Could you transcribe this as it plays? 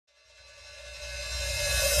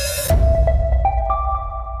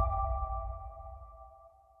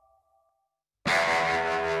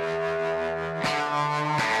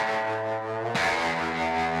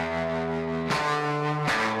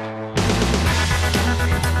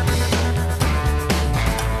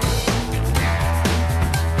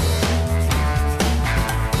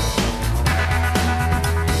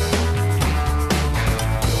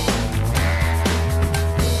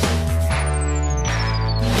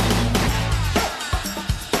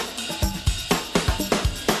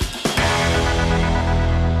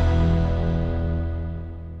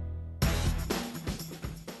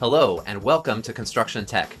Hello, and welcome to Construction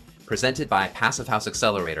Tech, presented by Passive House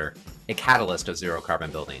Accelerator, a catalyst of zero carbon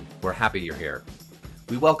building. We're happy you're here.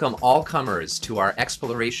 We welcome all comers to our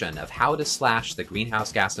exploration of how to slash the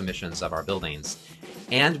greenhouse gas emissions of our buildings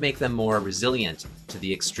and make them more resilient to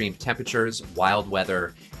the extreme temperatures, wild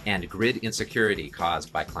weather, and grid insecurity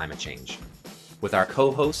caused by climate change. With our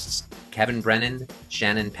co-hosts, Kevin Brennan,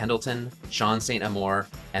 Shannon Pendleton, Sean St. Amour,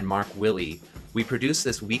 and Mark Willey, we produce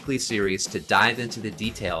this weekly series to dive into the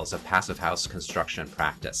details of Passive House construction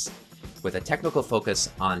practice, with a technical focus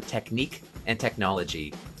on technique and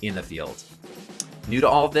technology in the field. New to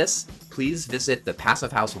all of this, please visit the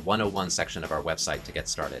Passive House 101 section of our website to get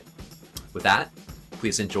started. With that,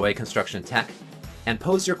 please enjoy Construction Tech and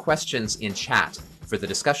pose your questions in chat for the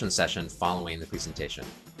discussion session following the presentation.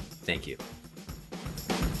 Thank you.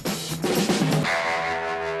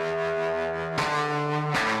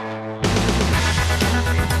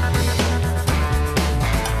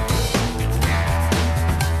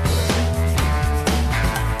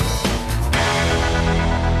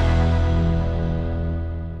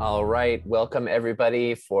 All right, welcome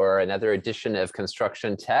everybody for another edition of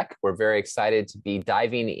Construction Tech. We're very excited to be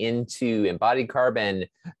diving into embodied carbon,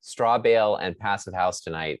 Strawbale, and Passive House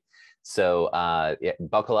tonight. So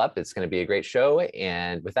buckle up, it's going to be a great show.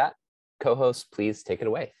 And with that, co-host, please take it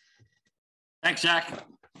away. Thanks, Zach.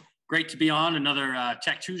 Great to be on another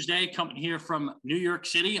Tech Tuesday, coming here from New York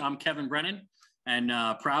City. I'm Kevin Brennan, and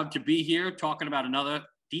proud to be here talking about another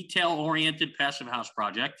detail-oriented Passive House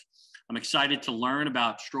project. I'm excited to learn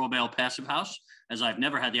about Strawbale Passive House, as I've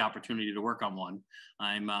never had the opportunity to work on one.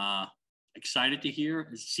 I'm excited to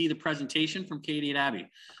see the presentation from Katie and Abby.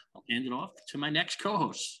 I'll hand it off to my next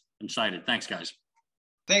co-host. I'm excited. Thanks, guys.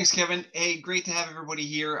 Thanks, Kevin. Hey, great to have everybody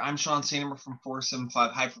here. I'm Sean St. Amour from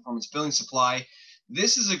 475 High Performance Building Supply.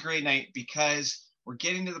 This is a great night because we're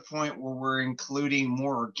getting to the point where we're including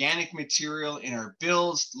more organic material in our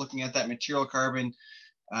builds, looking at that material carbon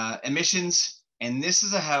emissions. And this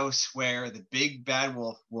is a house where the big bad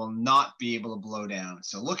wolf will not be able to blow down.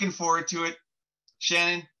 So looking forward to it.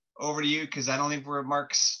 Shannon, over to you, because I don't think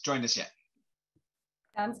Mark's joined us yet.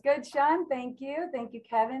 Sounds good, Sean. Thank you. Thank you,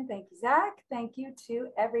 Kevin. Thank you, Zach. Thank you to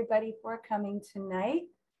everybody for coming tonight.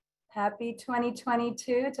 Happy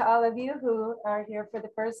 2022 to all of you who are here for the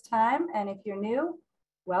first time. And if you're new,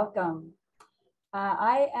 welcome.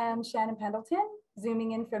 I am Shannon Pendleton,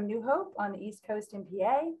 zooming in from New Hope on the East Coast in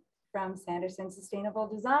PA, from Sanderson Sustainable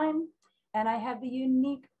Design. And I have the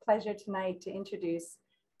unique pleasure tonight to introduce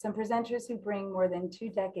some presenters who bring more than 2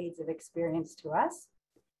 decades of experience to us.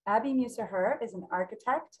 Abby Meuser-Herr is an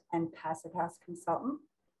architect and Passive House consultant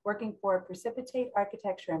working for Precipitate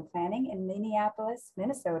Architecture and Planning in Minneapolis,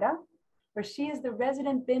 Minnesota, where she is the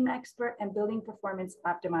resident BIM expert and building performance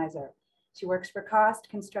optimizer. She works for cost,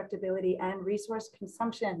 constructability, and resource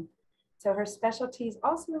consumption. So her specialties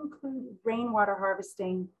also include rainwater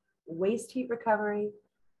harvesting, waste heat recovery,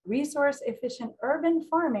 resource efficient urban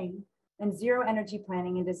farming, and zero energy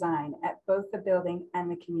planning and design at both the building and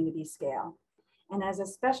the community scale. And as a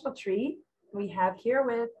special treat, we have here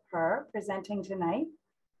with her presenting tonight,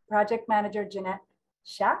 project manager Jeanette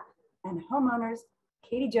Schaap and homeowners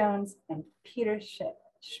Katie Jones and Peter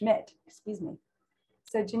Schmidt, excuse me.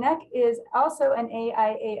 So Jeanette is also an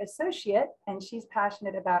AIA associate, and she's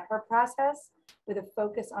passionate about her process with a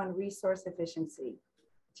focus on resource efficiency.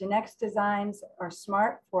 Jeanette's designs are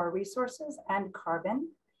smart for resources and carbon,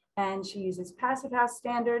 and she uses Passive House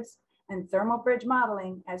standards and thermal bridge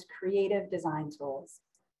modeling as creative design tools.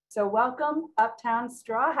 So welcome, Uptown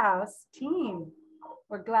Straw House team.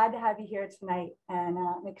 We're glad to have you here tonight, and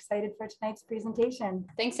I'm excited for tonight's presentation.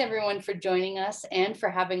 Thanks everyone for joining us and for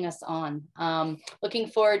having us on. Looking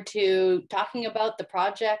forward to talking about the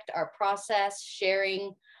project, our process,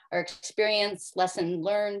 sharing our experience, lesson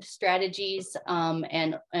learned, strategies,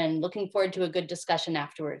 and looking forward to a good discussion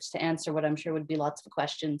afterwards to answer what I'm sure would be lots of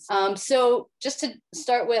questions. So just to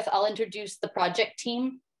start with, I'll introduce the project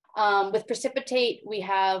team. With Precipitate, we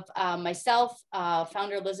have myself,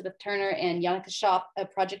 founder Elizabeth Turner, and Yannicka Schaap, a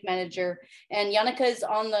project manager. And Yannicka is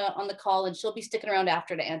on the call, and she'll be sticking around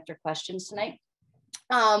after to answer questions tonight.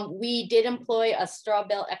 We did employ a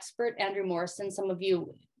Strawbale expert, Andrew Morrison. Some of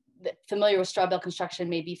you familiar with Strawbale construction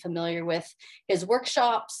may be familiar with his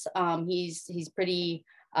workshops. He's pretty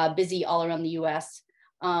busy all around the US.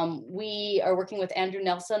 We are working with Andrew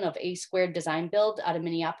Nelson of A Squared Design Build out of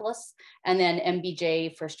Minneapolis, and then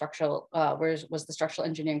MBJ for structural, was the structural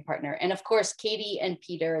engineering partner. And of course, Katie and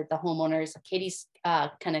Peter, the homeowners. Katie's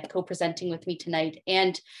kind of co-presenting with me tonight.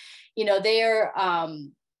 And, you know, they've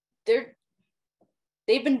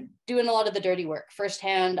been doing a lot of the dirty work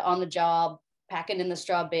firsthand on the job, packing in the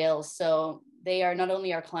straw bales. So they are not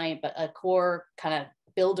only our client, but a core kind of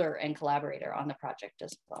builder and collaborator on the project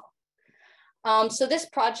as well. So this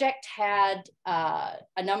project had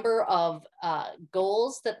a number of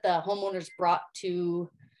goals that the homeowners brought to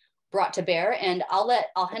bear, and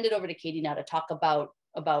I'll hand it over to Katie now to talk about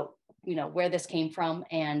where this came from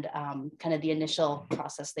and kind of the initial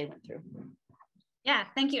process they went through. Yeah,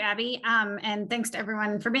 thank you, Abby. And thanks to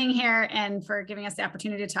everyone for being here and for giving us the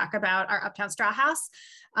opportunity to talk about our Uptown Straw House.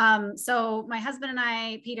 So my husband and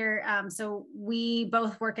I, Peter, so we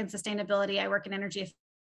both work in sustainability. I work in energy.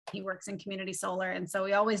 He works in community solar. And so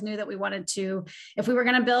we always knew that we wanted to, if we were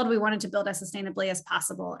going to build, we wanted to build as sustainably as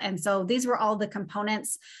possible. And so these were all the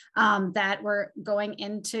components that were going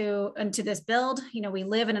into this build. You know, we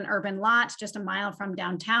live in an urban lot just a mile from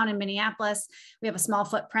downtown in Minneapolis. We have a small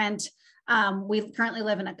footprint. We currently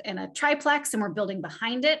live in a triplex and we're building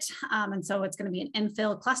behind it. And so it's going to be an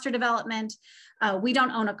infill cluster development. We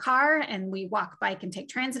don't own a car and we walk, bike, and take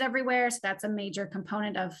transit everywhere. So that's a major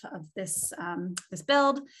component of this, this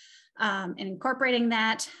build. And incorporating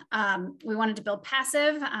that, we wanted to build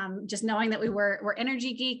passive, just knowing that we're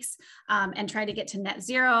energy geeks and try to get to net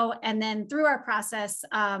zero. And then through our process,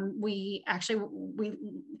 we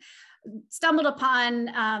stumbled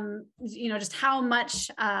upon, just how much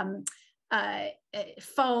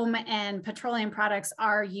foam and petroleum products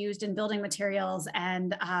are used in building materials,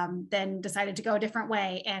 and then decided to go a different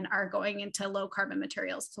way and are going into low carbon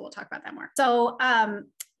materials. So we'll talk about that more. So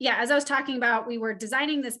yeah, as I was talking about, we were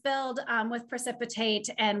designing this build with Precipitate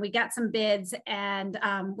and we got some bids. And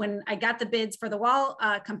when I got the bids for the wall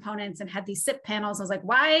components and had these SIP panels, I was like,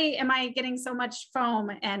 why am I getting so much foam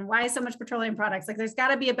and why so much petroleum products? Like there's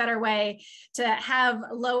gotta be a better way to have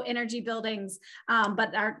low energy buildings,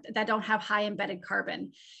 but that don't have high embedded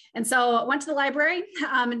carbon. And so I went to the library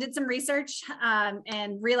and did some research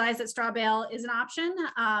and realized that Strawbale is an option,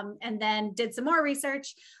 and then did some more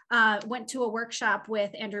research, went to a workshop with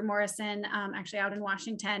Andrew Morrison, actually out in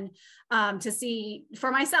Washington, to see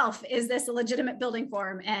for myself, is this a legitimate building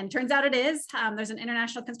form? And turns out it is. There's an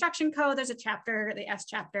international construction code, there's a chapter, the S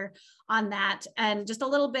chapter on that, and just a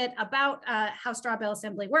little bit about how Strawbale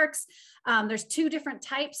assembly works. There's two different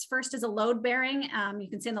types. First is a load bearing. You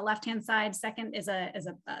can see on the left-hand side. Second is a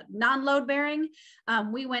non-load bearing.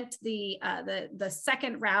 We went the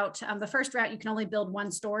second route. The first route, you can only build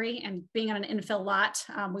one story, and being on an infill lot,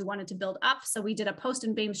 we wanted to build up. So we did a post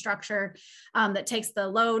and beam structure that takes the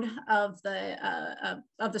load of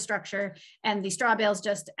the structure, and the straw bales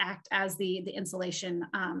just act as the insulation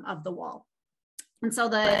of the wall. And so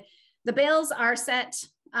the bales are set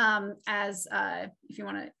as, if you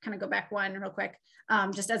want to kind of go back one real quick,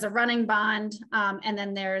 just as a running bond. And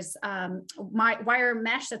then there's wire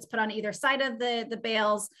mesh that's put on either side of the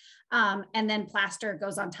bales, and then plaster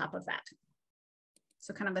goes on top of that.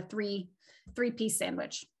 So kind of a three-piece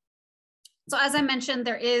sandwich. So as I mentioned,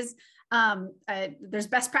 there's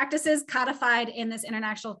best practices codified in this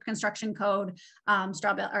International Construction Code,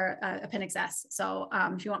 Strawbale, or Appendix S. So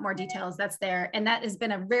if you want more details, that's there. And that has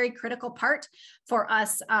been a very critical part for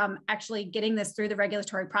us actually getting this through the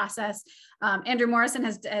regulatory process. Andrew Morrison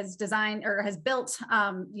has designed or has built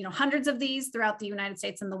hundreds of these throughout the United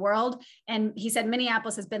States and the world. And he said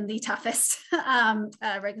Minneapolis has been the toughest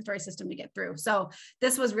regulatory system to get through. So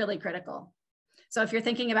this was really critical. So if you're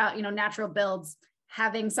thinking about, natural builds,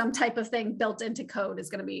 having some type of thing built into code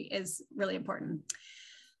is really important.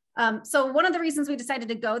 So one of the reasons we decided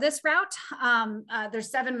to go this route,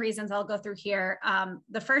 there's 7 reasons I'll go through here.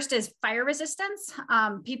 The first is fire resistance.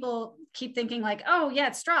 People keep thinking like, oh yeah,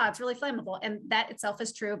 it's straw, it's really flammable. And that itself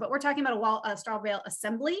is true, but we're talking about a straw bale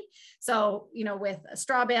assembly. So, with a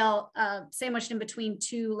straw bale sandwiched in between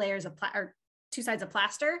two layers of two sides of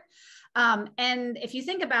plaster. And if you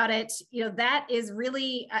think about it, that is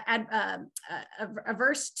really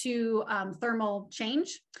averse to thermal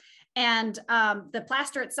change. And the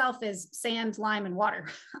plaster itself is sand, lime, and water.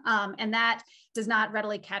 And that does not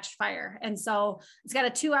readily catch fire. And so it's got a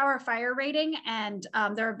 2-hour fire rating. And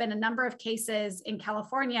there have been a number of cases in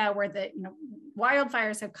California where the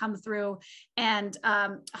wildfires have come through and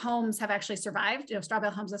homes have actually survived.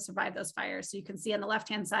 Strawbale homes have survived those fires. So you can see on the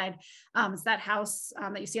left-hand side, it's that house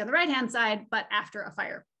that you see on the right-hand side, but after a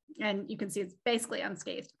fire. And you can see it's basically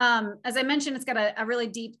unscathed. As I mentioned, it's got a really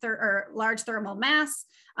deep or large thermal mass.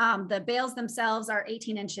 The bales themselves are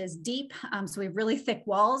 18 inches deep. So we have really thick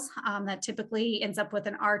walls that typically ends up with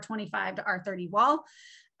an R25 to R30 wall,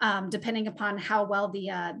 depending upon how well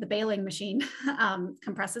the baling machine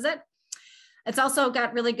compresses it. It's also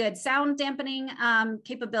got really good sound dampening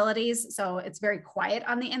capabilities. So it's very quiet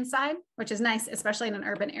on the inside, which is nice, especially in an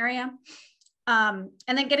urban area. And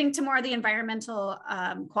then getting to more of the environmental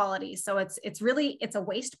qualities. So it's a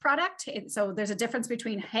waste product. So there's a difference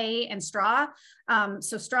between hay and straw.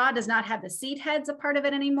 So straw does not have the seed heads a part of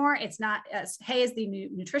it anymore. It's not, hay is the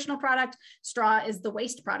nutritional product. Straw is the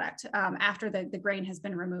waste product after the grain has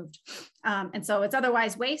been removed. And so it's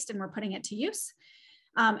otherwise waste and we're putting it to use.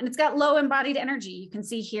 And it's got low embodied energy. You can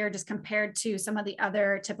see here, just compared to some of the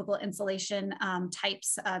other typical insulation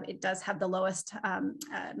types, it does have the lowest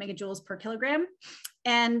megajoules per kilogram.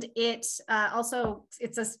 And it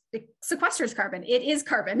sequesters carbon. It is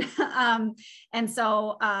carbon. And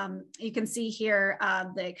so you can see here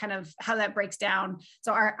the kind of how that breaks down.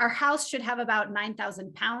 So our house should have about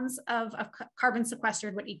 9,000 pounds of carbon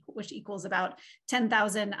sequestered, which equals about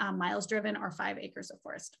 10,000 miles driven or 5 acres of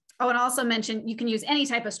forest. Oh, and also mention you can use any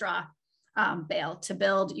type of straw bale to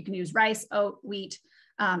build. You can use rice, oat, wheat,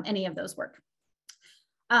 any of those work.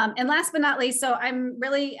 And last but not least, so I'm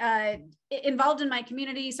really involved in my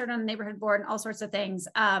community, sort of on the neighborhood board and all sorts of things.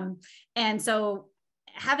 And so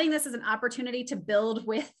having this as an opportunity to build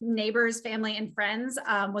with neighbors, family, and friends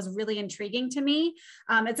was really intriguing to me.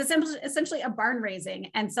 It's essentially a barn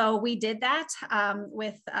raising. And so we did that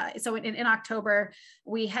so in October,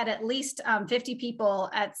 we had at least 50 people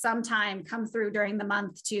at some time come through during the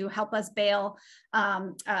month to help us bale,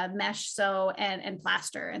 mesh, sew, and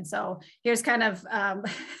plaster. And so here's kind of an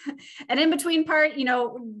in-between part,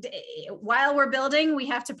 while we're building, we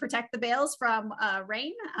have to protect the bales from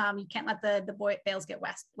rain. You can't let the bales get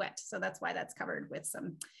wet. So that's why that's covered with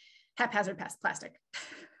some haphazard plastic.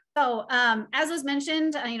 So as was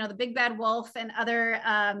mentioned, the big bad wolf and other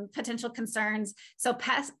potential concerns. So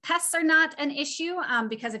pests are not an issue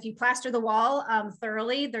because if you plaster the wall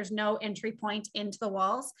thoroughly, there's no entry point into the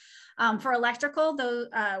walls. For electrical,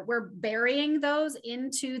 we're burying those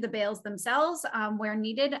into the bales themselves where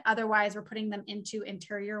needed. Otherwise, we're putting them into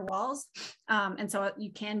interior walls. And so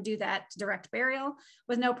you can do that direct burial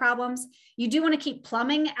with no problems. You do want to keep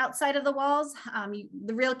plumbing outside of the walls.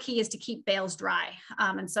 The real key is to keep bales dry.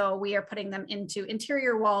 And so we are putting them into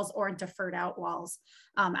interior walls or into furred out walls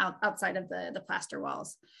outside of the plaster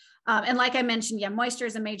walls. And like I mentioned, moisture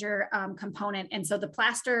is a major component. And so the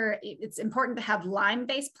plaster, it's important to have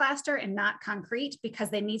lime-based plaster and not concrete because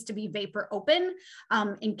they need to be vapor open.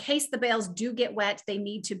 In case the bales do get wet, they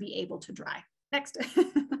need to be able to dry. Next.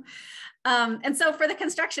 And so for the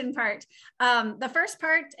construction part, the first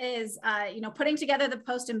part is, putting together the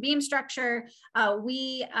post and beam structure.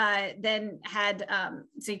 We then had,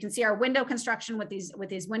 so you can see our window construction with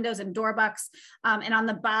these windows and door bucks. And on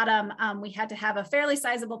the bottom, we had to have a fairly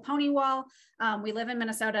sizable pony wall. We live in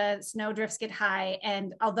Minnesota, snow drifts get high.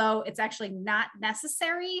 And although it's actually not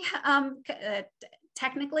necessary,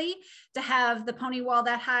 technically to have the pony wall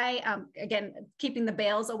that high, again, keeping the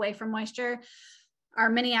bales away from moisture. Our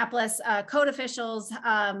Minneapolis code officials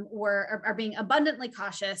are being abundantly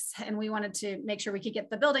cautious, and we wanted to make sure we could get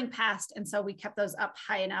the building passed. And so we kept those up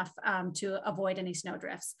high enough to avoid any snow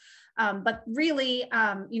drifts. But really,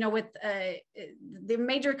 with the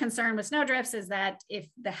major concern with snow drifts is that if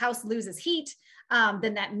the house loses heat,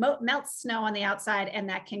 then that melts snow on the outside and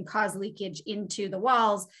that can cause leakage into the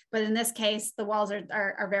walls. But in this case, the walls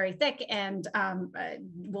are very thick and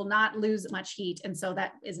will not lose much heat. And so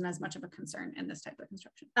that isn't as much of a concern in this type of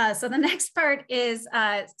construction. So the next part is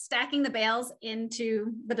stacking the bales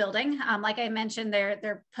into the building. Like I mentioned,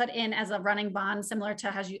 they're put in as a running bond, similar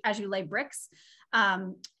to as you lay bricks.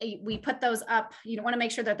 We put those up. You don't want to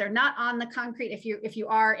make sure that they're not on the concrete. If you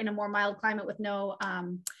are in a more mild climate with no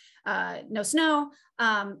snow,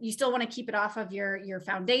 you still want to keep it off of your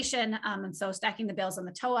foundation. And so stacking the bales on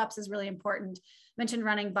the toe ups is really important. Mentioned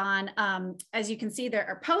running bond. As you can see, there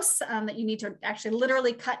are posts that you need to actually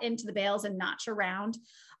literally cut into the bales and notch around.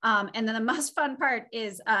 And then the most fun part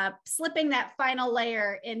is slipping that final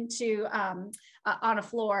layer into on a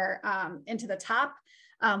floor into the top.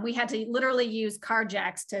 We had to literally use car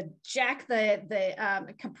jacks to jack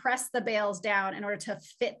compress the bales down in order to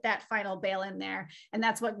fit that final bale in there. And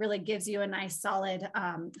that's what really gives you a nice solid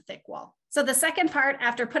thick wall. So the second part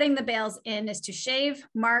after putting the bales in is to shave,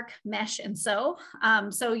 mark, mesh, and sew.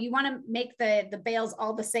 So you want to make the bales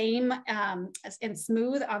all the same and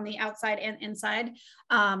smooth on the outside and inside.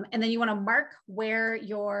 And then you want to mark where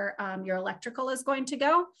your electrical is going to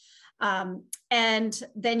go. And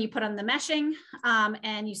then you put on the meshing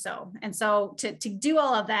and you sew. And so to do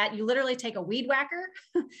all of that, you literally take a weed whacker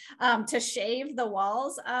to shave the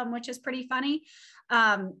walls, which is pretty funny.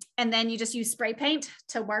 And then you just use spray paint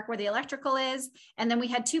to mark where the electrical is. And then we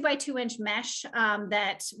had 2 by 2 inch mesh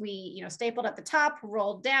that we, stapled at the top,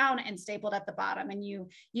 rolled down, and stapled at the bottom. And you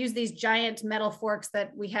use these giant metal forks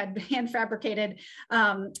that we had hand fabricated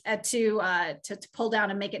to pull down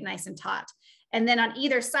and make it nice and taut. And then on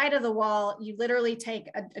either side of the wall, you literally take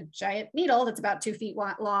a giant needle that's about 2 feet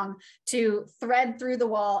long to thread through the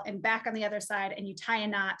wall and back on the other side, and you tie a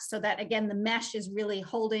knot so that, again, the mesh is really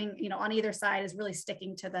holding, on either side is really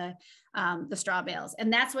sticking to the straw bales.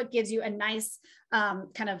 And that's what gives you a nice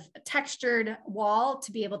kind of textured wall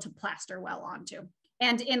to be able to plaster well onto.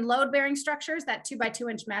 And in load-bearing structures, that 2 by 2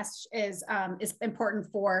 inch mesh is important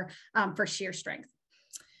for shear strength.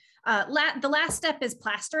 The last step is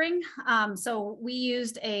plastering. So we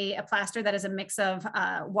used a plaster that is a mix of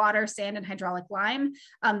water, sand, and hydraulic lime.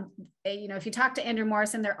 If you talk to Andrew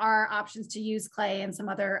Morrison, there are options to use clay and some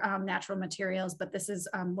other natural materials, but this is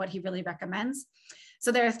what he really recommends.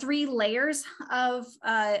 So there are 3 layers of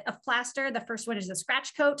plaster. The first one is a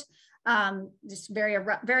scratch coat. Just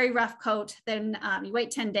very rough coat. Then you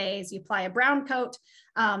wait 10 days, you apply a brown coat,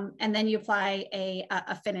 and then you apply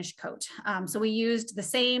a finish coat. So we'll use the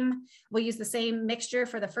same mixture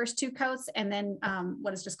for the first 2 coats, and then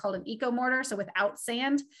what is just called an eco mortar, so without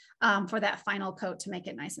sand, for that final coat to make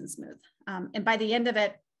it nice and smooth. And by the end of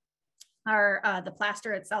it, the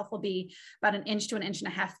plaster itself will be about 1 inch to 1.5 inches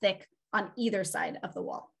thick on either side of the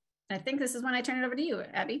wall. And I think this is when I turn it over to you,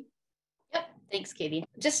 Abby. Yep. Thanks, Katie.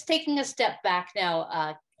 Just taking a step back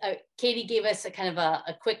now, Katie gave us a kind of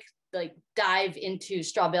a quick dive into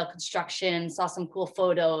Strawbale construction, saw some cool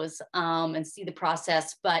photos and see the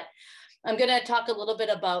process. But I'm going to talk a little bit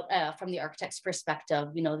about from the architect's perspective,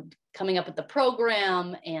 coming up with the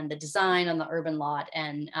program and the design on the urban lot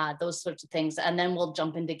and those sorts of things. And then we'll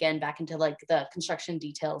jump back into the construction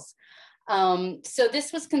details. So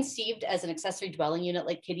this was conceived as an accessory dwelling unit,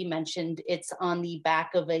 like Katie mentioned. It's on the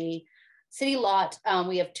back of a city lot.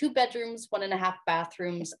 We have 2 bedrooms, 1.5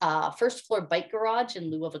 bathrooms, first floor bike garage in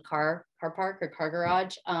lieu of a car park or car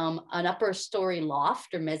garage, an upper story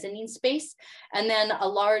loft or mezzanine space, and then a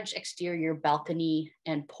large exterior balcony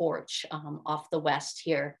and porch off the west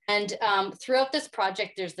here. And throughout this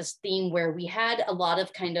project, there's this theme where we had a lot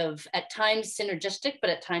of kind of at times synergistic, but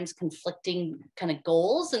at times conflicting kind of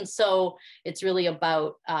goals. And so it's really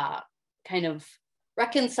about kind of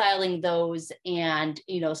reconciling those and,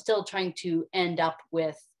 still trying to end up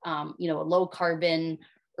with, a low carbon,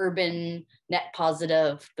 urban, net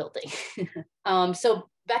positive building. So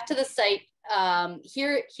back to the site,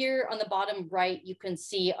 here on the bottom right, you can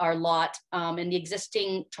see our lot and the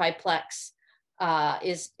existing triplex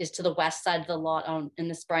is to the west side of the lot in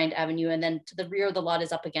this Bryant Avenue. And then to the rear of the lot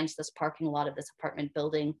is up against this parking lot of this apartment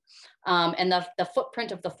building. And the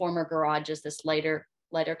footprint of the former garage is this lighter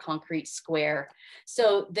concrete square.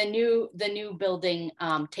 So the new building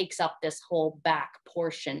takes up this whole back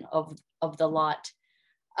portion of the lot.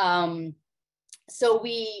 So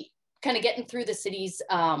we kind of getting through the city's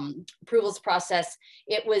approvals process.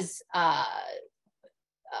 It was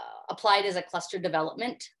applied as a cluster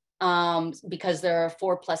development because there are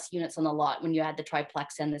 4+ units on the lot when you add the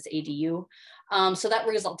triplex and this ADU. So that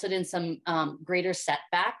resulted in some greater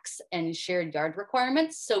setbacks and shared yard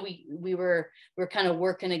requirements. So we were kind of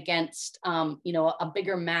working against a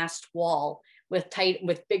bigger massed wall with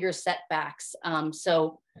bigger setbacks.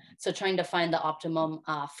 So trying to find the optimum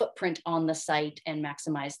footprint on the site and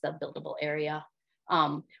maximize the buildable area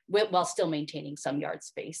while still maintaining some yard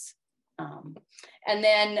space. And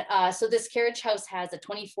then, so this carriage house has a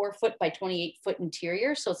 24-foot by 28-foot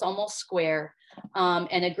interior, so it's almost square,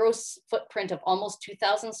 and a gross footprint of almost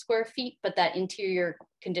 2,000 square feet, but that interior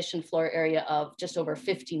conditioned floor area of just over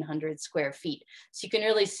 1,500 square feet. So you can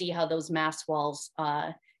really see how those mass walls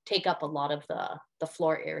take up a lot of the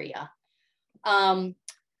floor area.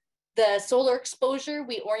 The solar exposure,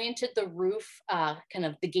 we oriented the roof kind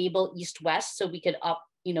of the gable east-west so we could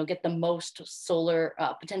get the most solar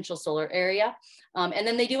potential solar area. And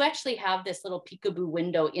then they do actually have this little peekaboo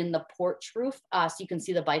window in the porch roof, so you can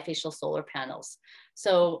see the bifacial solar panels.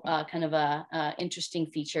 So kind of a interesting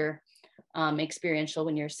feature, experiential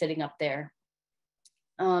when you're sitting up there.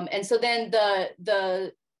 And so then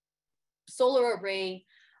the solar array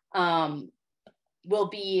will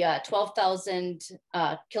be 12,000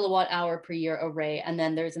 kilowatt hour per year array. And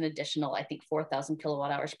then there's an additional, I think, 4,000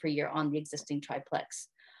 kilowatt hours per year on the existing triplex.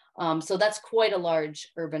 So that's quite a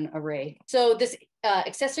large urban array. So this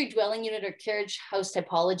accessory dwelling unit or carriage house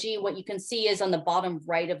typology, what you can see is on the bottom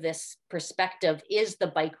right of this perspective is the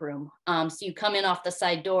bike room. So you come in off the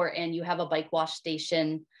side door and you have a bike wash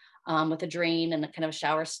station with a drain and a kind of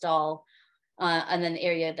shower stall. And then the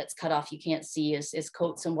area that's cut off you can't see is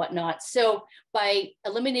coats and whatnot. So by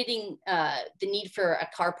eliminating the need for a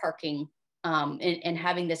car parking and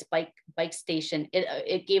having this bike station,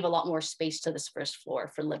 it gave a lot more space to this first floor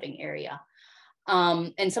for living area.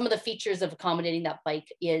 And some of the features of accommodating that bike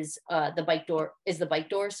is the bike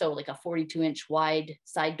door. So like a 42-inch wide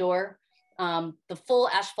side door. The full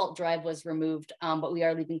asphalt drive was removed, but we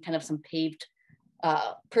are leaving kind of some paved,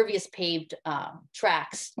 pervious paved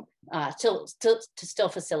tracks to still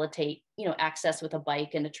facilitate, access with a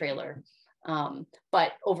bike and a trailer.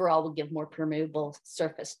 But overall will give more permeable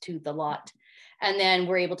surface to the lot. And then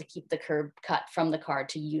we're able to keep the curb cut from the car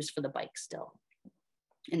to use for the bike still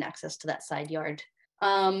and access to that side yard.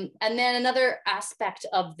 And then another aspect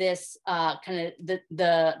of this kind of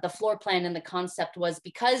the floor plan and the concept was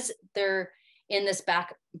because they're in this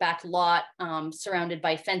back lot surrounded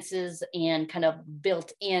by fences and kind of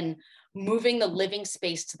built in, moving the living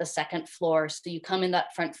space to the second floor. So you come in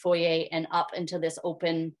that front foyer and up into this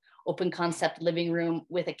open concept living room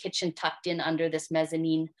with a kitchen tucked in under this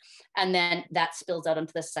mezzanine. And then that spills out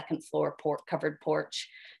onto the second floor covered porch.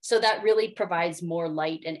 So that really provides more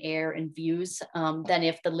light and air and views than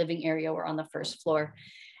if the living area were on the first floor.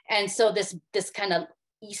 And so this kind of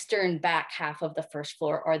eastern back half of the first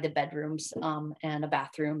floor are the bedrooms and a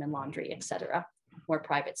bathroom and laundry, etc. More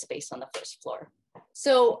private space on the first floor.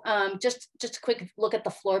 So just a quick look at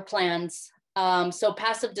the floor plans. So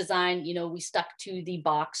passive design, we stuck to the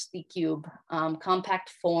box, the cube,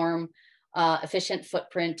 compact form, efficient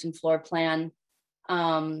footprint and floor plan.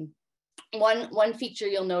 One feature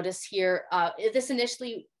you'll notice here, this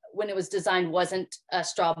initially, when it was designed, wasn't a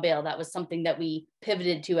straw bale. That was something that we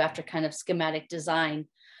pivoted to after kind of schematic design.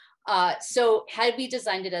 So had we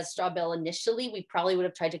designed it as straw bale initially, we probably would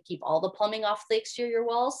have tried to keep all the plumbing off the exterior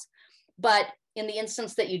walls. But in the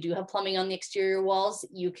instance that you do have plumbing on the exterior walls,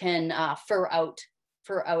 you can fur out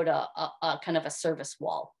a kind of a service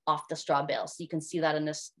wall off the straw bale. So you can see that in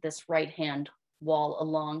this right-hand wall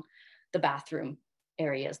along the bathroom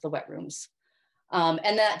areas, the wet rooms.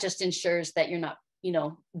 And that just ensures that you're not,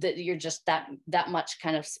 that you're just that much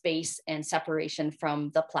kind of space and separation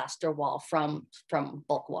from the plaster wall from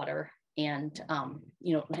bulk water and,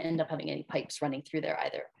 end up having any pipes running through there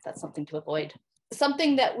either. That's something to avoid.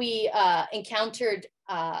 Something that we encountered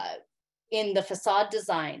in the facade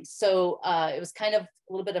design. So it was kind of a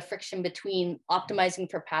little bit of friction between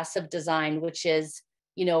optimizing for passive design, which is,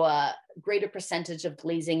 a greater percentage of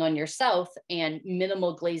glazing on your south and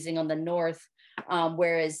minimal glazing on the north.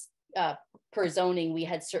 Whereas per zoning, we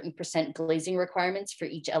had certain percent glazing requirements for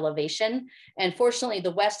each elevation. And fortunately,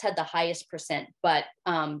 the west had the highest percent, but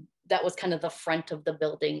that was kind of the front of the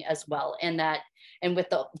building as well. And with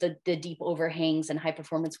the deep overhangs and high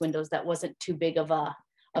performance windows, that wasn't too big of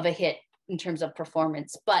a hit in terms of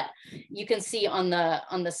performance. But you can see on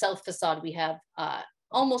the south facade, we have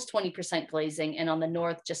almost 20% glazing, and on the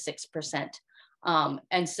north, just 6%.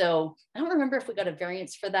 And so I don't remember if we got a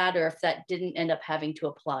variance for that or if that didn't end up having to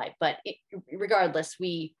apply, but regardless,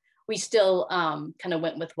 we still kind of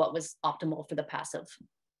went with what was optimal for the passive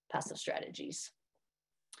strategies.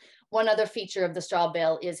 One other feature of the straw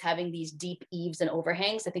bale is having these deep eaves and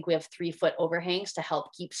overhangs. I think we have 3-foot overhangs to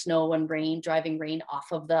help keep snow and driving rain off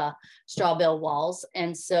of the straw bale walls.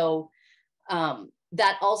 And so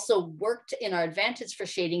that also worked in our advantage for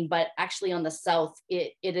shading, but actually on the south,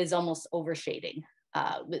 it is almost overshading.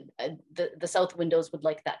 The south windows would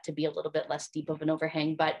like that to be a little bit less deep of an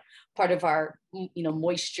overhang, but part of our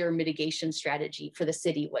moisture mitigation strategy for the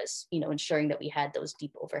city was ensuring that we had those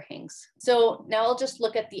deep overhangs. So now I'll just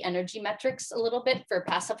look at the energy metrics a little bit for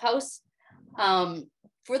passive house.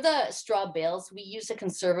 For the straw bales, we use a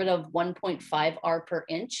conservative 1.5 R per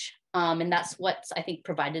inch. And that's what's, I think,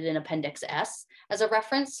 provided in Appendix S as a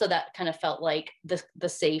reference. So that kind of felt like the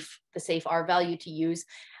safe R value to use.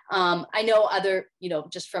 I know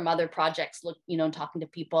just from other projects, talking to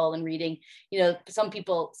people and reading, some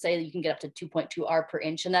people say that you can get up to 2.2 R per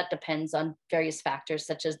inch, and that depends on various factors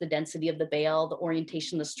such as the density of the bale, the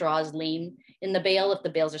orientation the straws lean in the bale, if the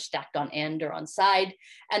bales are stacked on end or on side,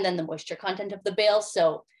 and then the moisture content of the bale.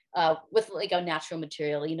 So with like a natural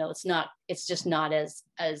material, it's just not as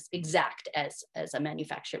exact as a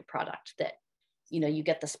manufactured product that you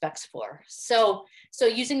get the specs for. So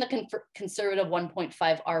using the conservative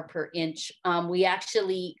 1.5 R per inch, we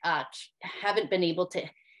actually haven't been able to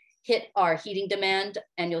hit our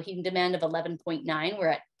annual heating demand of 11.9. We're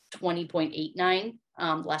at 20.89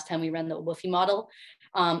 last time we ran the WFI model.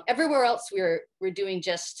 Everywhere else we're doing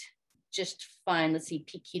just fine. Let's see,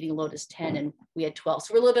 peak heating load is 10 and we had 12.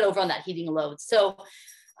 So we're a little bit over on that heating load. So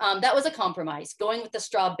that was a compromise. Going with the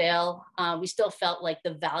straw bale, we still felt like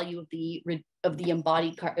the value of the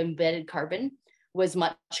embedded carbon was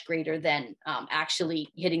much greater than actually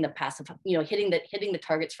hitting the passive, hitting the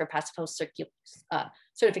targets for passive house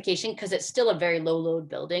certification, because it's still a very low load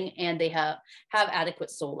building and they have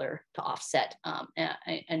adequate solar to offset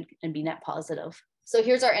and be net positive. So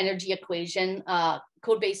here's our energy equation.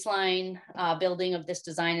 Code baseline building of this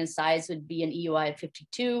design and size would be an EUI of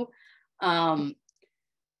 52. As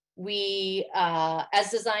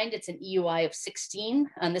designed, it's an EUI of 16,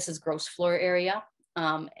 and this is gross floor area.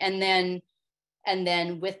 And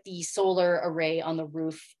then with the solar array on the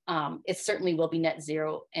roof, it certainly will be net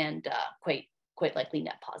zero and quite likely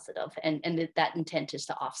net positive. And that intent is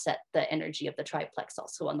to offset the energy of the triplex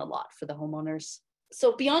also on the lot for the homeowners.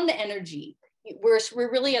 So beyond the energy, we're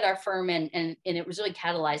really at our firm, and it was really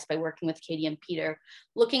catalyzed by working with Katie and Peter,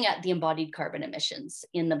 looking at the embodied carbon emissions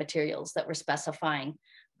in the materials that we're specifying.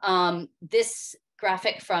 This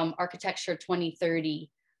graphic from Architecture 2030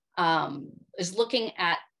 is looking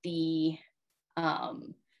at the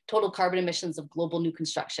total carbon emissions of global new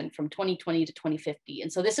construction from 2020 to 2050.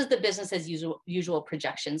 And so this is the business as usual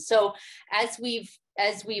projection. So as we've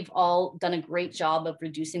all done a great job of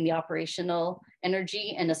reducing the operational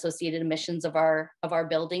energy and associated emissions of our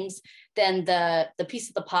buildings, then the piece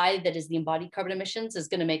of the pie that is the embodied carbon emissions is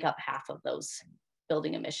going to make up half of those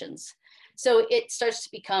building emissions. So it starts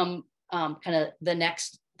to become kind of the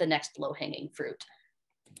next low-hanging fruit.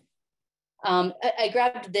 I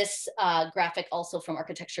grabbed this graphic also from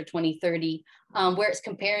Architecture 2030, where it's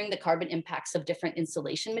comparing the carbon impacts of different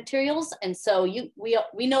insulation materials. And so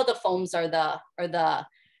we know the foams are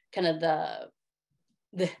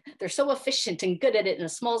they're so efficient and good at it in a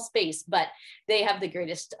small space, but they have the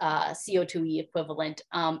greatest CO2e equivalent.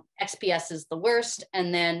 XPS is the worst,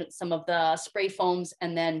 and then some of the spray foams,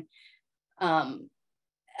 and then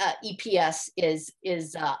EPS is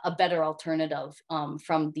a better alternative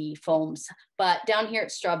from the foams. But down here at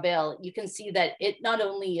Strawbale, you can see that it not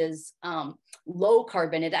only is low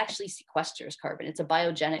carbon, it actually sequesters carbon. It's a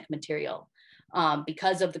biogenic material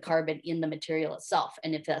because of the carbon in the material itself.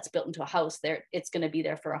 And if that's built into a house, it's going to be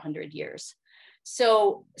there for 100 years.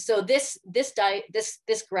 So this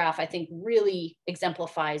graph, I think, really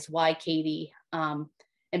exemplifies why Katie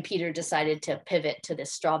and Peter decided to pivot to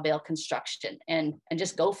this straw bale construction and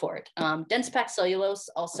just go for it. Dense packed cellulose,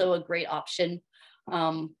 also a great option,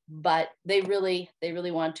 but they really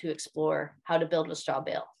wanted to explore how to build with straw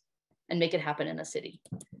bale and make it happen in a city.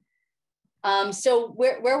 So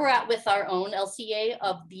where we're at with our own LCA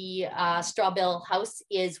of the straw bale house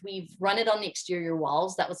is we've run it on the exterior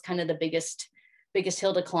walls. That was kind of the biggest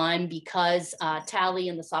hill to climb, because Tally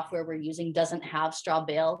and the software we're using doesn't have straw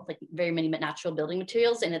bale, like very many natural building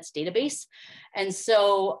materials in its database. And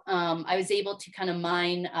so I was able to kind of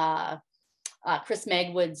mine Chris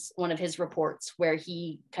Magwood's, one of his reports, where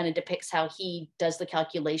he kind of depicts how he does the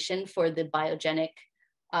calculation for the biogenic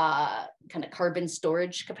kind of carbon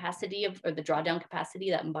storage capacity or the drawdown capacity,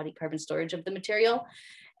 that embodied carbon storage of the material.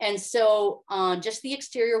 And so on just the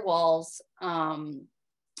exterior walls,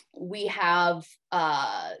 we have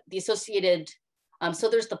the associated, so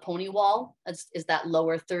there's the pony wall, is that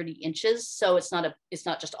lower 30 inches. So it's not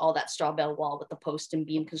just all that straw bale wall with the post and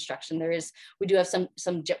beam construction. We do have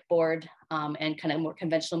some gypboard and kind of more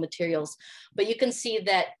conventional materials, but you can see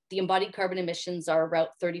that the embodied carbon emissions are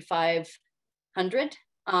about 3,500,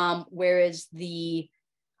 whereas the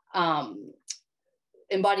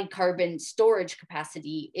embodied carbon storage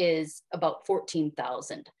capacity is about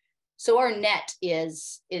 14,000. So our net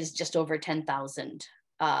is just over 10,000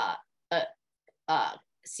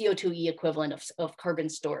 CO2e equivalent of carbon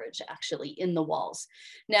storage actually in the walls.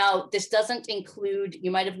 Now, this doesn't include, you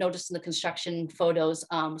might have noticed in the construction photos,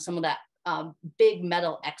 some of that big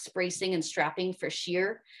metal X bracing and strapping for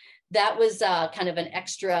shear. That was kind of an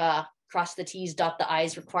extra cross the T's, dot the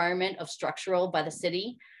I's requirement of structural by the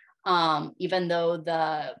city, even though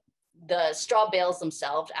the straw bales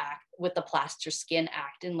themselves act with the plaster skin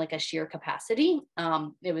act in like a shear capacity.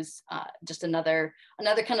 It was just another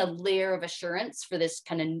kind of layer of assurance for this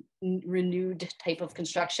kind of renewed type of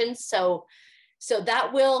construction. So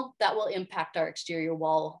that will impact our exterior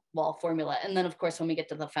wall formula. And then of course, when we get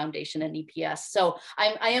to the foundation and EPS. So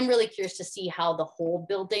I am really curious to see how the whole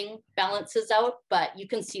building balances out, but you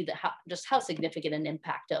can see just how significant an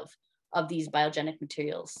impact of these biogenic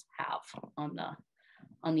materials have on the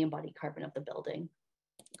embodied carbon of the building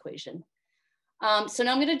equation. So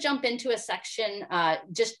now I'm going to jump into a section,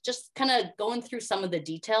 just kind of going through some of the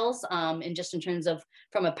details, and just in terms of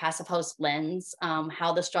from a passive house lens,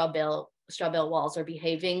 how the Strawbale walls are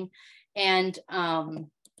behaving, and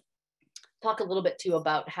talk a little bit too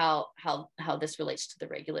about how this relates to the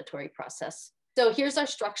regulatory process. So here's our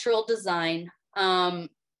structural design.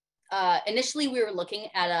 Initially, we were looking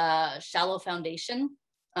at a shallow foundation,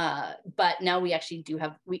 but now we actually do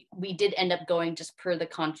have, we did end up going just per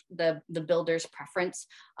the builder's preference,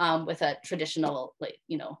 with a traditional, like,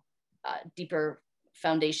 deeper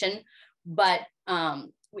foundation. But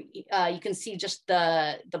you can see just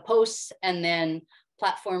the posts, and then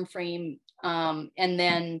platform frame, and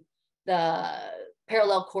then the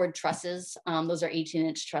parallel cord trusses. Those are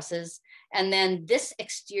 18-inch trusses. And then this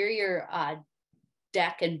exterior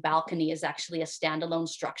deck and balcony is actually a standalone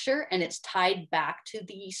structure, and it's tied back to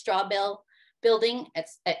the Strawbale building.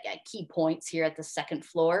 It's at key points here at the second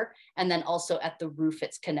floor, and then also at the roof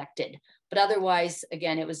it's connected. But otherwise,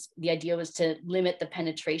 again, the idea was to limit the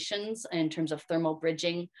penetrations in terms of thermal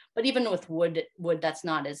bridging. But even with wood that's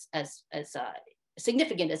not as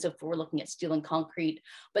significant as if we're looking at steel and concrete.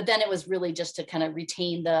 But then it was really just to kind of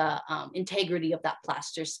retain the integrity of that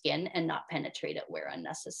plaster skin and not penetrate it where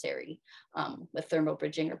unnecessary, with thermal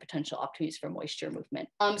bridging or potential opportunities for moisture movement.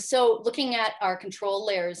 So looking at our control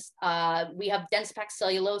layers, we have dense packed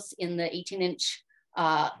cellulose in the 18-inch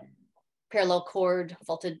parallel cord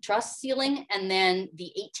vaulted truss ceiling, and then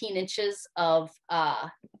the 18 inches of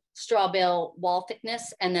Strawbale wall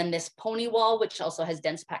thickness, and then this pony wall, which also has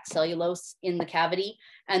dense packed cellulose in the cavity,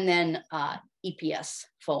 and then EPS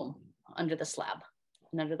foam under the slab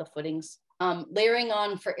and under the footings. Layering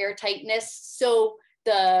on for airtightness. So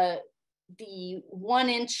the 1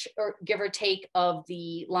 inch or give or take of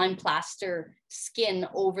the lime plaster skin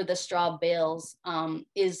over the straw bales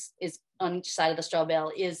is on each side of the straw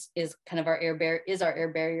bale is kind of our air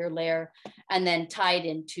barrier layer, and then tied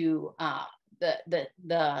into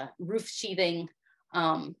the roof sheathing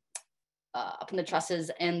up in the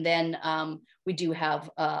trusses. And then we do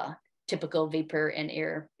have a typical vapor and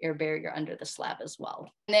air barrier under the slab as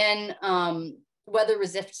well. And then weather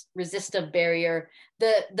resistive barrier,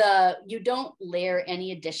 you don't layer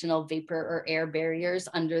any additional vapor or air barriers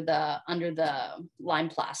under the lime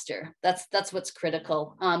plaster. That's what's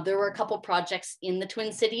critical. There were a couple projects in the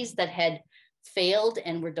Twin Cities that had failed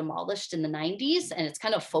and were demolished in the 90s, and it's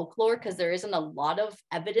kind of folklore because there isn't a lot of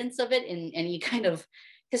evidence of it in any kind of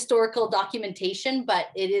historical documentation, but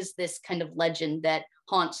it is this kind of legend that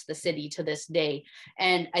haunts the city to this day.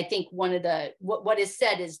 And I think one of what is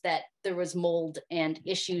said is that there was mold and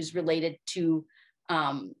issues related to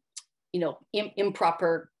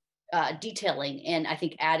improper detailing, and I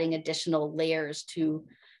think adding additional layers to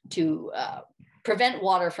prevent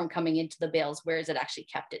water from coming into the bales, whereas it actually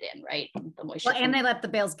kept it in, right? The moisture. Well, and they let the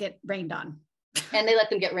bales get rained on. And they let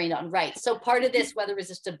them get rained on, right? So part of this weather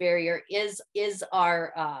resistant barrier is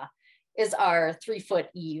our 3-foot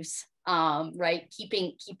eaves, right?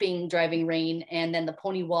 Keeping driving rain, and then the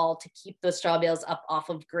pony wall to keep the straw bales up off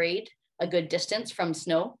of grade a good distance from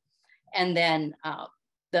snow, and then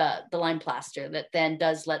the lime plaster that then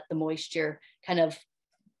does let the moisture kind of,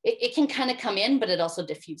 it can kind of come in, but it also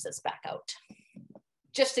diffuses back out.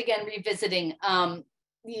 Just again, revisiting,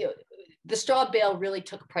 the straw bale really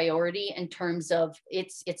took priority in terms of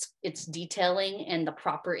its detailing and the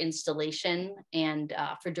proper installation and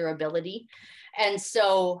for durability. And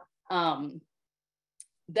so as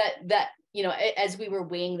we were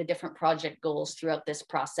weighing the different project goals throughout this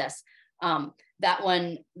process, that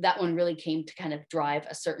one really came to kind of drive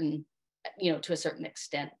a certain, to a certain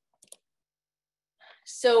extent.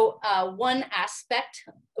 So one aspect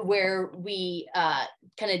where we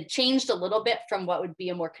kind of changed a little bit from what would be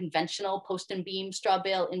a more conventional post and beam straw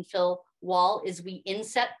bale infill wall is we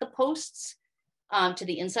inset the posts to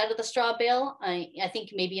the inside of the straw bale. I think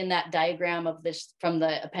maybe in that diagram of this from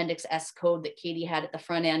the Appendix S code that Katie had at the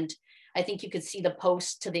front end, I think you could see the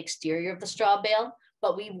post to the exterior of the straw bale,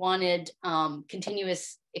 but we wanted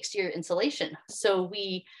continuous exterior insulation. So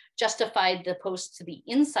we justified the post to the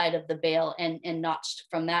inside of the bale and notched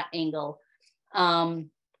from that angle.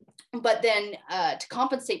 But then to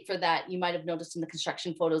compensate for that, you might have noticed in the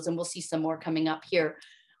construction photos, and we'll see some more coming up here,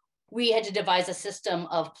 we had to devise a system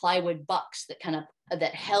of plywood bucks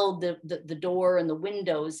that held the door and the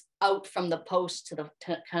windows out from the post to the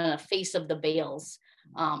kind of face of the bales.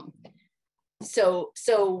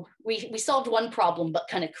 So we solved one problem, but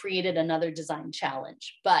kind of created another design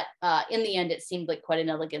challenge. But in the end, it seemed like quite an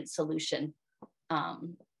elegant solution,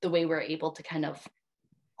 the way we're able to kind of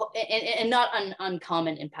and not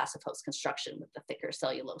uncommon in passive house construction with the thicker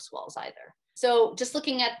cellulose walls either. So just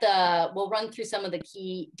looking at we'll run through some of the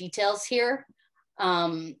key details here.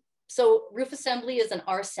 So roof assembly is an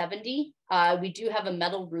R70. We do have a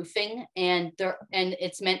metal roofing, and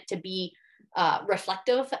it's meant to be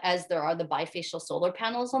reflective, as there are the bifacial solar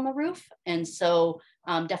panels on the roof. And so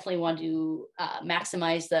definitely want to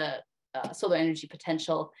maximize the solar energy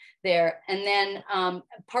potential there. And then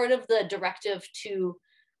part of the directive to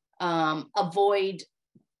avoid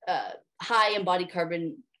high embodied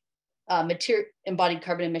carbon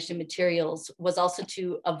emission materials was also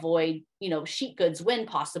to avoid, sheet goods when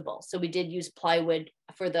possible. So we did use plywood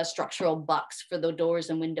for the structural bucks for the doors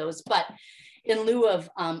and windows, but in lieu of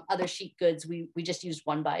other sheet goods, we just used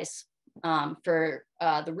 1-bys for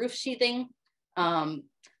the roof sheathing, kind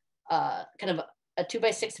of a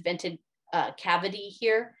 2x6 vented cavity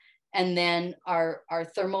here, and then our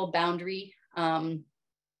thermal boundary.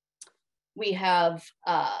 We have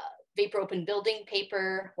vapor open building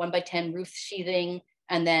paper, 1x10 roof sheathing,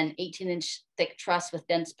 and then 18-inch thick truss with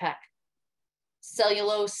dense pack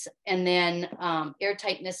cellulose, and then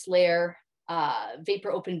airtightness layer,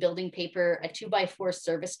 vapor open building paper, a 2x4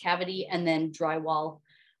 service cavity, and then drywall,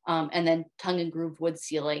 and then tongue and groove wood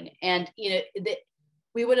ceiling. And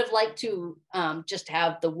we would have liked to just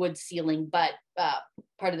have the wood ceiling, but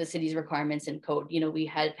part of the city's requirements and code, we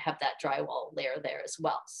have that drywall layer there as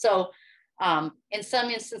well. So in some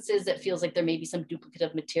instances, it feels like there may be some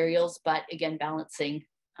duplicative materials, but again, balancing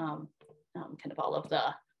kind of all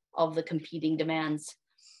of the competing demands.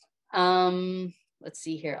 Let's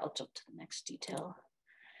see here, I'll jump to the next detail.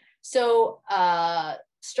 So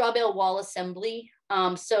Strawbale wall assembly.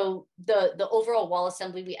 So the overall wall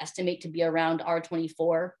assembly we estimate to be around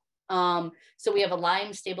R24. So we have a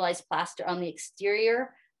lime stabilized plaster on the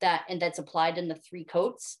exterior that's applied in the 3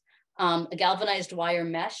 coats, a galvanized wire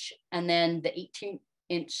mesh, and then the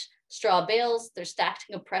 18-inch straw bales. They're stacked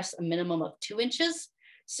to compress a minimum of 2 inches.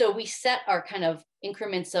 So we set our kind of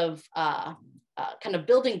increments of kind of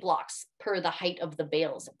building blocks per the height of the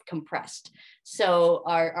bales compressed. So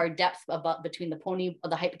our depth between the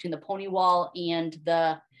height between the pony wall and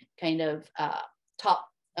the kind of top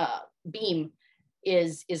beam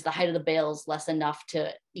is the height of the bales less enough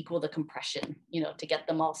to equal the compression, to get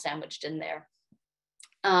them all sandwiched in there.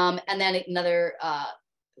 And then another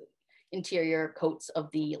interior coats of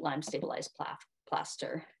the lime stabilized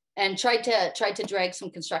plaster. And tried to drag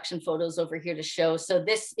some construction photos over here to show. So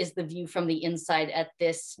this is the view from the inside at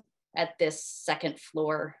this second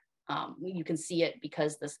floor. You can see it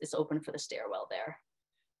because this is open for the stairwell there.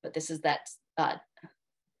 But this is that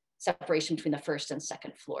separation between the first and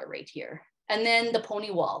second floor right here. And then the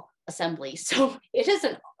pony wall assembly. So it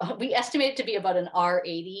isn't, we estimate it to be about an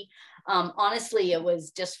R80. Honestly, it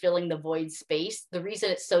was just filling the void space. The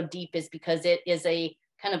reason it's so deep is because it is a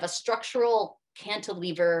kind of a structural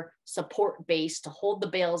cantilever support base to hold the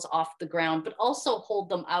bales off the ground, but also hold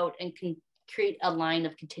them out and can create a line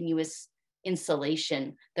of continuous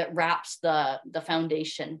insulation that wraps the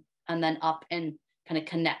foundation and then up and kind of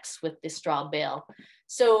connects with the straw bale.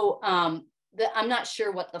 So I'm not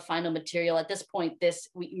sure what the final material at this point.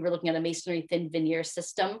 We were looking at a masonry thin veneer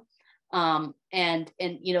system, and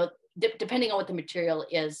depending on what the material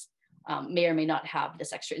is, may or may not have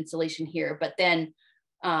this extra insulation here. But then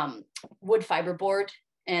wood fiberboard,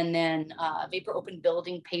 and then vapor open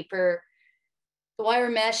building paper, the wire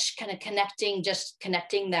mesh, kind of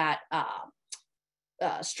connecting that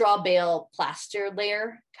straw bale plaster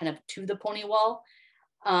layer kind of to the pony wall,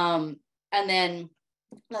 and then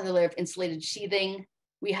another layer of insulated sheathing.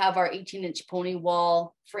 We have our 18-inch pony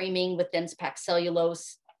wall framing with dense packed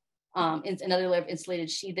cellulose, another layer of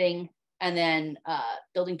insulated sheathing, and then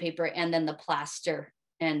building paper, and then the plaster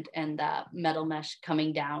and metal mesh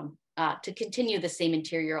coming down to continue the same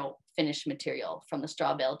interior finish material from the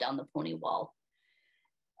straw bale down the pony wall.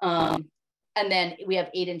 And then we have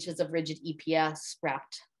 8 inches of rigid EPS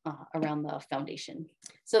wrapped around the foundation.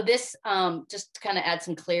 So this, just to kind of add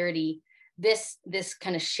some clarity, this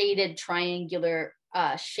kind of shaded triangular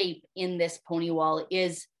shape in this pony wall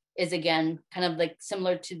is again kind of like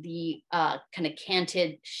similar to the kind of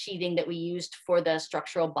canted sheeting that we used for the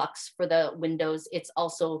structural bucks for the windows. It's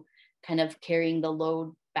also kind of carrying the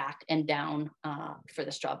load back and down for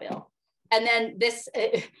the straw bale. And then this,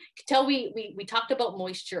 we talked about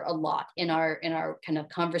moisture a lot in our kind of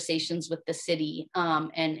conversations with the city,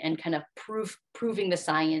 and kind of proving the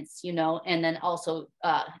science, and then also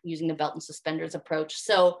using the belt and suspenders approach.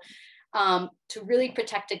 So to really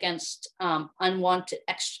protect against unwanted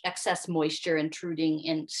excess moisture intruding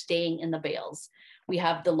and staying in the bales, we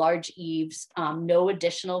have the large eaves, no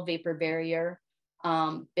additional vapor barrier,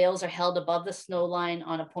 Bales are held above the snow line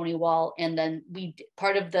on a pony wall. And then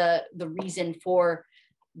part of the reason for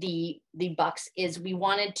the bucks is we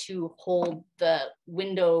wanted to hold the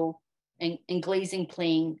window and glazing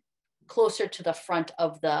plane closer to the front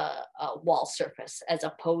of the wall surface, as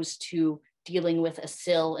opposed to dealing with a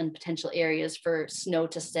sill and potential areas for snow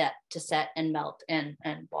to set and melt and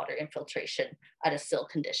water infiltration at a sill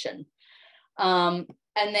condition. And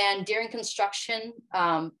then during construction,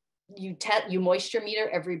 you moisture meter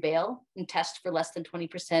every bale and test for less than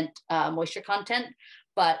 20% moisture content.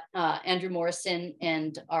 But Andrew Morrison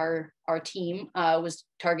and our team was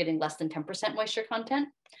targeting less than 10% moisture content.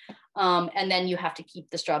 And then you have to keep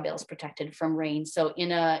the straw bales protected from rain. So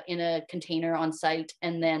in a container on site,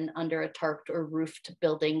 and then under a tarped or roofed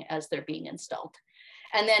building as they're being installed.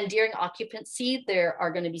 And then during occupancy, there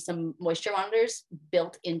are going to be some moisture monitors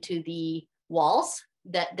built into the walls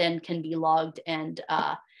that then can be logged, and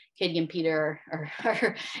Katie and Peter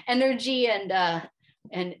are energy and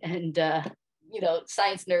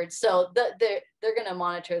science nerds. So they're going to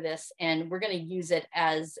monitor this, and we're going to use it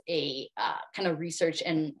as a kind of research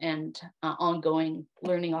and ongoing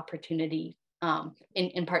learning opportunity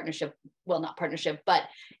in partnership. Well, not partnership, but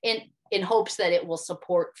in hopes that it will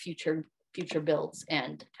support future builds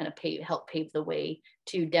and kind of help pave the way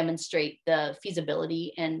to demonstrate the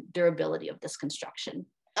feasibility and durability of this construction.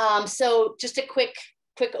 So just a quick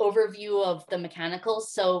overview of the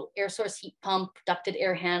mechanicals. So air source heat pump, ducted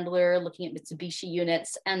air handler, looking at Mitsubishi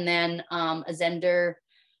units, and then a Zender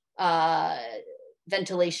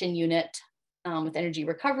ventilation unit with energy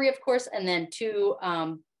recovery, of course, and then 2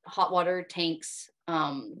 hot water tanks.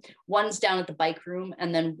 One's down at the bike room,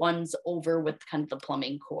 and then one's over with kind of the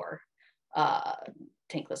plumbing core,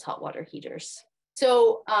 tankless hot water heaters.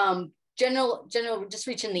 So general, just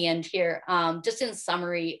reaching the end here, just in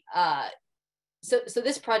summary, so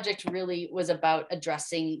this project really was about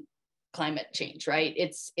addressing climate change, right?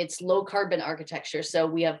 It's low carbon architecture. So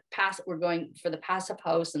we're going for the passive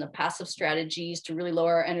house and the passive strategies to really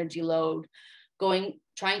lower our energy load,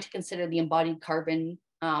 trying to consider the embodied carbon,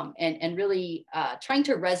 and really trying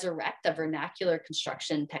to resurrect the vernacular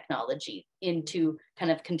construction technology into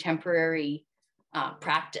kind of contemporary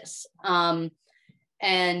practice. And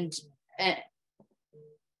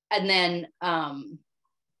then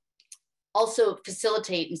also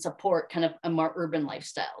facilitate and support kind of a more urban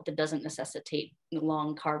lifestyle that doesn't necessitate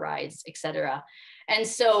long car rides, et cetera. And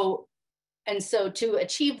so to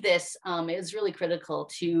achieve this, it was really critical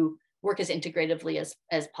to work as integratively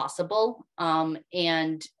as possible,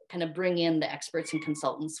 and kind of bring in the experts and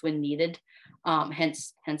consultants when needed.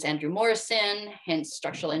 Hence Andrew Morrison, hence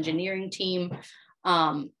structural engineering team,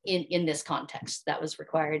 in this context that was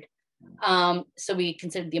required. So we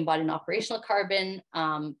considered the embodied and operational carbon.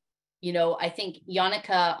 I think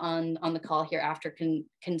Yannicka on the call here after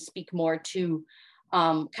can speak more to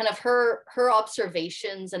kind of her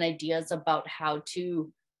observations and ideas about how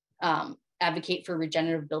to advocate for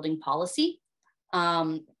regenerative building policy.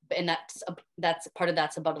 And that's part of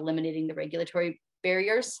that's about eliminating the regulatory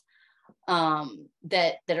barriers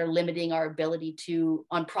that are limiting our ability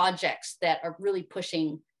on projects that are really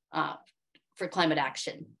pushing for climate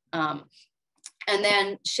action. And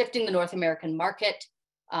then shifting the North American market,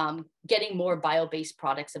 getting more bio-based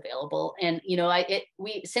products available. And,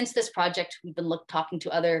 since this project, we've been talking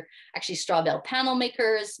to other actually Strawbale panel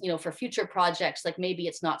makers, for future projects, like maybe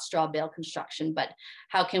it's not Strawbale construction, but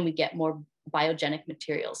how can we get more biogenic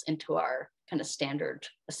materials into our kind of standard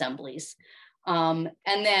assemblies? And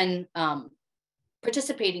then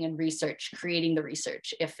participating in research, creating the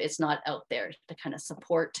research if it's not out there to kind of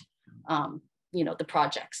support, the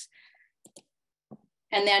projects.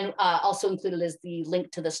 And then also included is the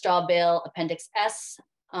link to the Strawbale Appendix S,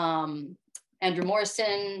 Andrew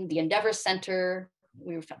Morrison, the Endeavor Center.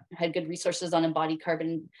 We've had good resources on embodied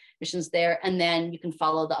carbon emissions there. And then you can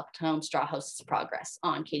follow the Uptown Straw House's progress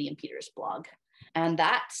on Katie and Peter's blog. And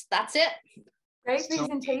that's it. Great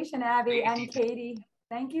presentation, Abby and Katie.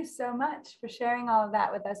 Thank you so much for sharing all of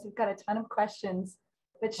that with us. We've got a ton of questions.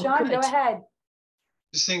 But Sean, go ahead.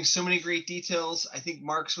 Just saying so many great details. I think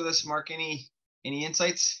Mark's with us. Mark, any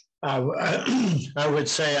insights? I would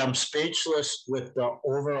say I'm speechless with the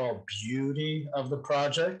overall beauty of the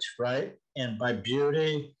project, right? And by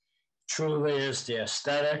beauty, truly is the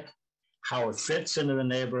aesthetic, how it fits into the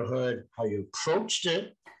neighborhood, how you approached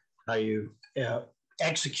it, how you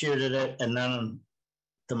executed it, and then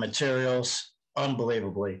the materials,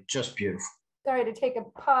 unbelievably, just beautiful. Sorry to take a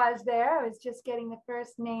pause there. I was just getting the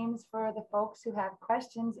first names for the folks who have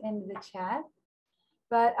questions into the chat.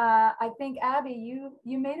 But I think, Abby,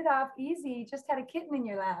 you made it off easy. You just had a kitten in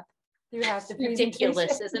your lap. throughout the Ridiculous,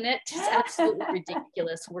 presentation. isn't it? Just absolutely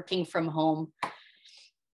ridiculous working from home.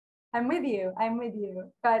 I'm with you. I'm with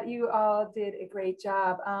you. But you all did a great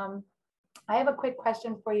job. I have a quick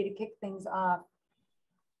question for you to kick things off.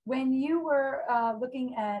 When you were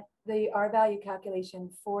looking at the R value calculation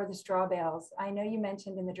for the straw bales, I know you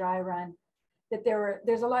mentioned in the dry run that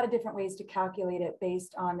there's a lot of different ways to calculate it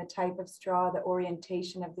based on the type of straw, the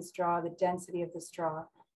orientation of the straw, the density of the straw.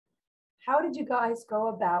 How did you guys go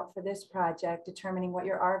about for this project determining what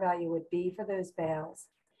your R value would be for those bales?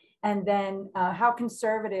 And then how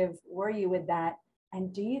conservative were you with that?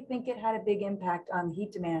 And do you think it had a big impact on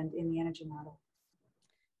heat demand in the energy model?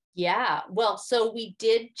 Yeah, well, so we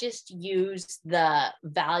did just use the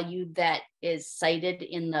value that is cited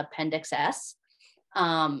in the Appendix S.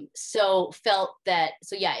 So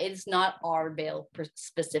yeah, it's not R bale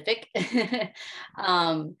specific.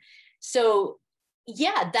 So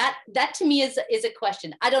yeah, that to me is a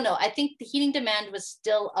question. I don't know. I think the heating demand was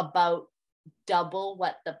still about double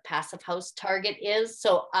what the passive house target is.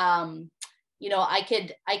 So you know, I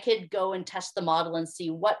could go and test the model and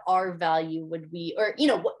see what R value would we, or you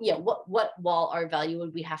know, what wall R value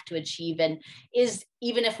would we have to achieve, and is,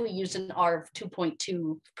 even if we use an R of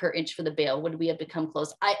 2.2 per inch for the bale, would we have become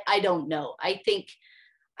close? I don't know. I think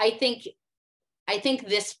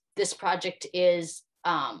this project is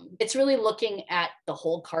it's really looking at the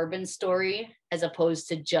whole carbon story as opposed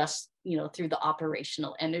to just, you know, through the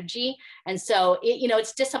operational energy. And so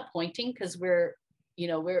it's disappointing because we're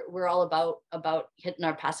all about hitting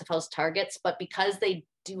our passive house targets, but because they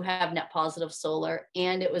do have net positive solar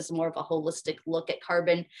and it was more of a holistic look at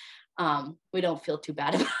carbon, we don't feel too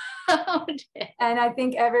bad about it. And I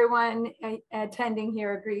think everyone attending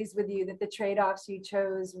here agrees with you that the trade-offs you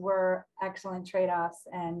chose were excellent trade-offs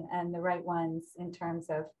and the right ones in terms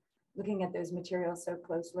of looking at those materials so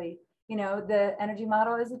closely. You know, the energy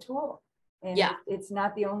model is a tool, and yeah, it's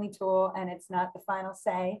not the only tool, and it's not the final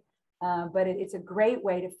say. But it's a great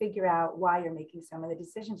way to figure out why you're making some of the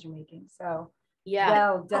decisions you're making. So yeah,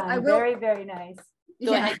 well done. Very, very nice.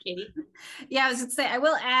 Go ahead, Katie. Yeah, I was going to say, I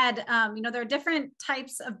will add, there are different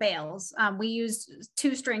types of bales. We use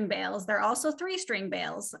 2-string bales. There are also 3-string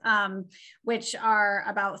bales, which are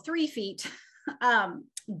about 3 feet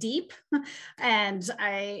deep. And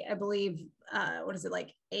I believe, what is it,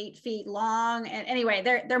 like 8 feet long? And anyway,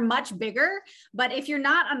 they're much bigger, but if you're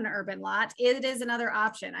not on an urban lot, it is another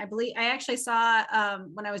option. I actually saw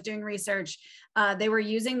when I was doing research, they were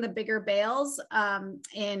using the bigger bales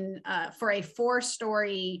for a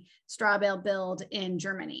 4-story straw bale build in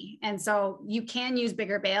Germany. And so you can use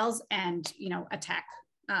bigger bales and, attack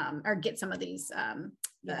or get some of these,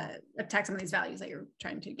 attack some of these values that you're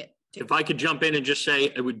trying to get to. If I could jump in and just say,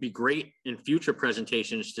 it would be great in future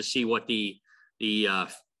presentations to see what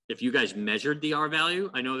if you guys measured the R value.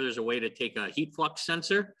 I know there's a way to take a heat flux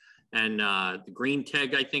sensor, and the Green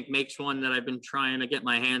Teg, I think, makes one that I've been trying to get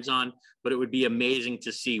my hands on, but it would be amazing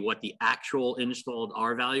to see what the actual installed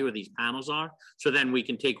R value of these panels are. So then we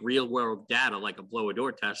can take real world data like a blow a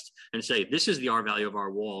door test and say, this is the R value of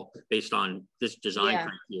our wall based on this design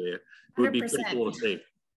criteria. It would be pretty cool to see.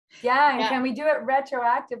 Yeah, and can we do it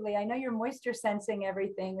retroactively? I know you're moisture sensing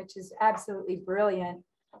everything, which is absolutely brilliant.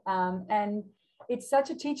 And it's such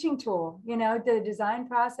a teaching tool, the design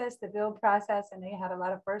process, the build process, and they had a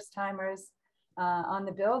lot of first timers on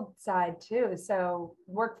the build side too. So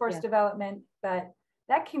workforce development, but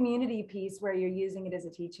that community piece where you're using it as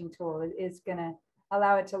a teaching tool is going to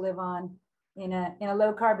allow it to live on in a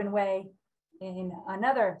low carbon way in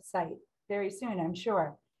another site very soon, I'm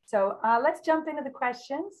sure. So let's jump into the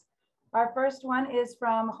questions. Our first one is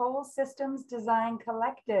from Whole Systems Design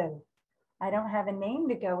Collective. I don't have a name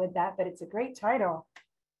to go with that, but it's a great title.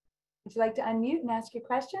 Would you like to unmute and ask your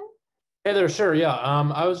question? Hey there, sure, yeah.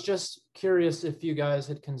 I was just curious if you guys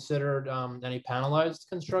had considered any panelized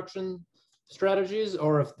construction strategies,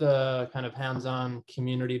 or if the kind of hands-on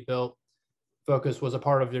community built focus was a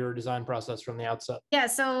part of your design process from the outset. Yeah,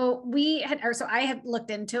 so I had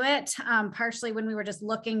looked into it partially when we were just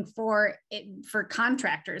looking for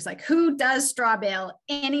contractors, like who does straw bale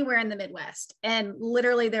anywhere in the Midwest, and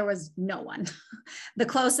literally there was no one. The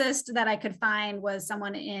closest that I could find was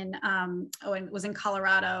someone in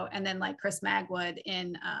Colorado, and then like Chris Magwood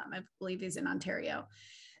in I believe he's in Ontario.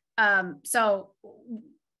 So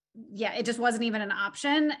yeah, it just wasn't even an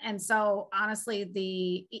option. And so honestly,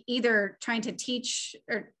 either trying to teach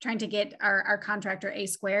or trying to get our contractor A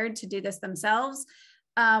Squared to do this themselves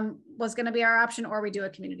was going to be our option, or we do a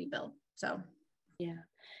community build. So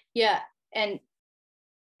yeah. And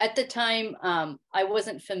at the time, I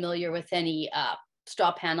wasn't familiar with any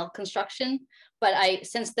straw panel construction, but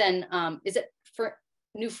since then, is it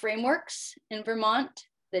new frameworks in Vermont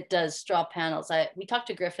that does straw panels. We talked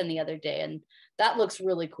to Griffin the other day, and that looks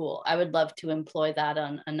really cool. I would love to employ that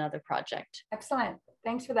on another project. Excellent.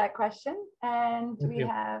 Thanks for that question. And we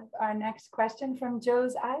have our next question from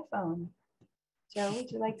Joe's iPhone. Joe, would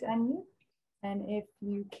you like to unmute? And if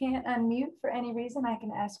you can't unmute for any reason, I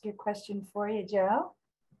can ask your question for you, Joe.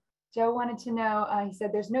 Joe wanted to know, he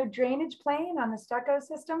said, there's no drainage plane on the stucco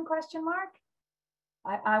system, question mark?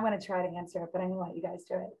 I want to try to answer it, but I'm going to let you guys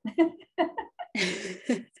do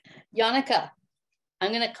it. Yannicka,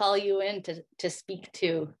 I'm going to call you in to speak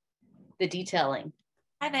to the detailing.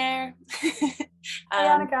 Hi there. Hi,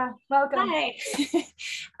 Yannicka. Welcome. Hi.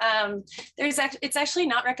 It's actually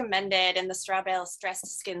not recommended in the Strawbale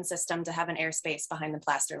stressed skin system to have an airspace behind the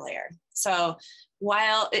plaster layer. So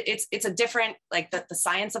while it's a different, like the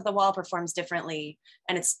science of the wall performs differently,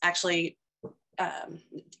 and it's actually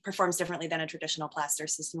performs differently than a traditional plaster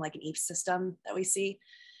system like an EAP system that we see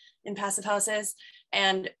in passive houses.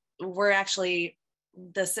 And we're actually,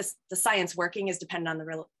 the science working is dependent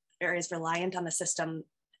on is reliant on the system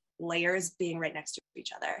layers being right next to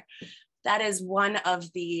each other. That is one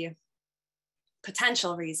of the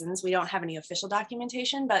potential reasons, we don't have any official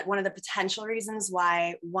documentation, but one of the potential reasons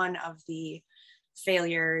why one of the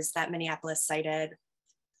failures that Minneapolis cited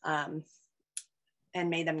and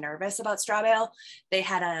made them nervous about Strawbale, they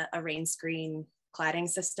had a rain screen cladding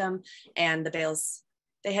system, and the bales,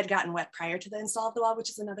 they had gotten wet prior to the install of the wall,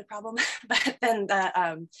 which is another problem. But then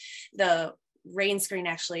the rain screen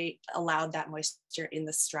actually allowed that moisture in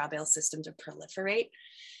the Strawbale system to proliferate.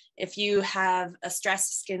 If you have a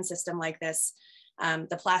stressed skin system like this,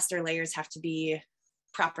 the plaster layers have to be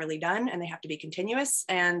properly done, and they have to be continuous,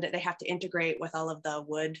 and they have to integrate with all of the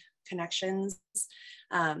wood connections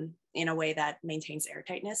in a way that maintains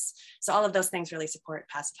airtightness. So all of those things really support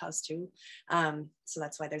passive house too. So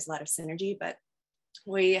that's why there's a lot of synergy. But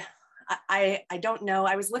I don't know.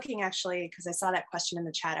 I was looking actually, because I saw that question in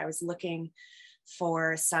the chat, I was looking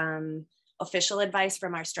for some official advice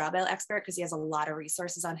from our Strawbale expert, because he has a lot of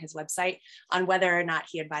resources on his website on whether or not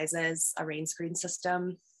he advises a rain screen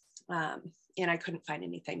system. And I couldn't find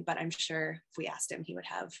anything, but I'm sure if we asked him, he would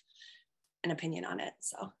have an opinion on it.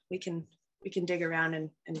 So we can dig around and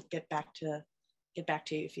get back to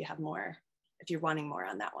you if you have more, if you're wanting more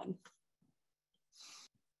on that one.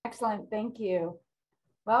 Excellent, thank you.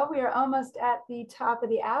 Well, we are almost at the top of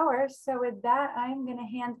the hour. So with that, I'm going to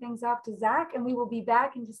hand things off to Zach, and we will be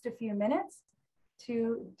back in just a few minutes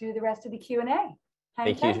to do the rest of the Q&A.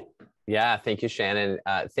 Thank you. Yeah, thank you, Shannon.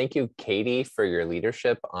 Thank you, Katie, for your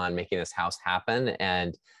leadership on making this house happen.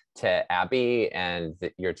 And to Abby and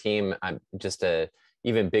your team, I'm just a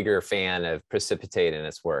even bigger fan of Precipitate and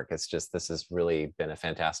its work. It's just, this has really been a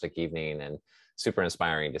fantastic evening and super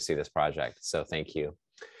inspiring to see this project. So thank you.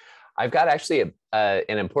 I've got actually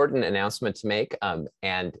an important announcement to make,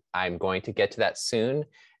 and I'm going to get to that soon.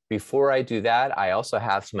 Before I do that, I also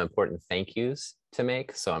have some important thank yous to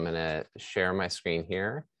make. So I'm going to share my screen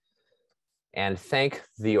here and thank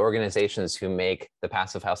the organizations who make the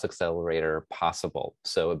Passive House Accelerator possible.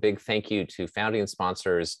 So a big thank you to founding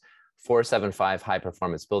sponsors 475 High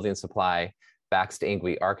Performance Building Supply, Baxt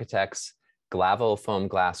Ingwe Architects, Glavel Foam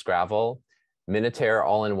Glass Gravel, Minutair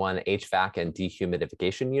All-in-One HVAC and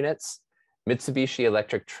Dehumidification Units, Mitsubishi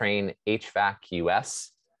Electric Train HVAC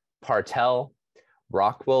US, Partel,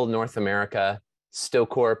 Rockwell North America,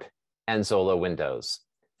 Stillcorp, and Zola Windows.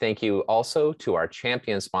 Thank you also to our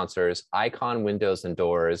champion sponsors, Icon Windows and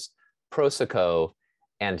Doors, Proseco,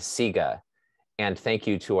 and SIGA. And thank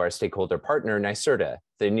you to our stakeholder partner, NYSERDA,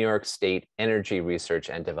 the New York State Energy Research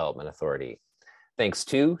and Development Authority. Thanks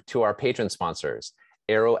too to our patron sponsors,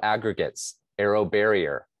 Aero Aggregates, Aero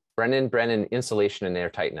Barrier, Brennan Insulation and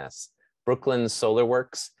Airtightness, Brooklyn Solar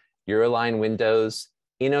Works, Euroline Windows,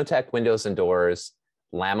 Inotech Windows and Doors,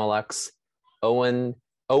 Lamelux,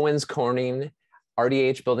 Owens Corning,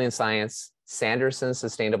 RDH Building Science, Sanderson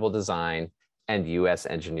Sustainable Design, and US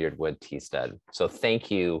Engineered Wood T-Stud. So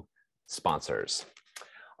thank you, sponsors.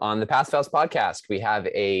 On the Passive House podcast, we have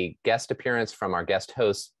a guest appearance from our guest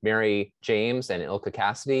hosts, Mary James and Ilka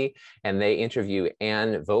Cassidy, and they interview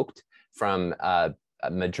Anne Vogt from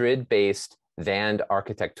Madrid-based Vand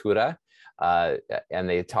Arquitectura, and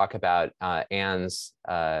they talk about Anne's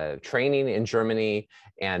training in Germany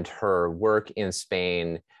and her work in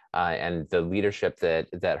Spain, and the leadership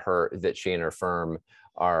that she and her firm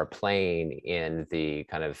are playing in the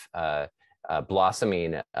kind of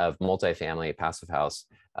blossoming of multifamily passive house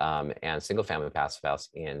and single family passive house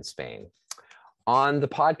in Spain. On the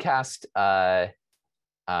podcast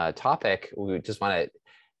topic, we just want to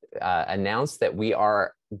announce that we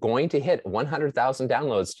are going to hit 100,000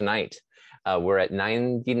 downloads tonight. We're at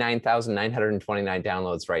 99,929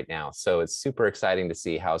 downloads right now. So it's super exciting to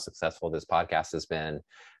see how successful this podcast has been.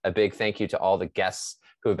 A big thank you to all the guests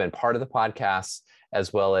who have been part of the podcast,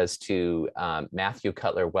 as well as to Matthew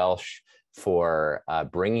Cutler Welsh for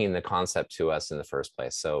bringing the concept to us in the first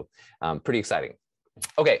place. So pretty exciting.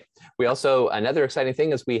 Okay, we also, another exciting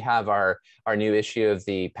thing is we have our new issue of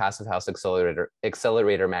the Passive House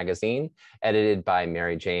Accelerator magazine, edited by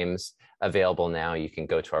Mary James, available now. You can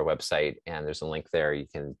go to our website and there's a link there. You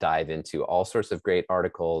can dive into all sorts of great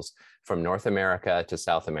articles from North America to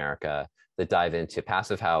South America that dive into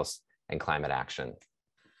Passive House and climate action.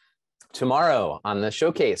 Tomorrow on the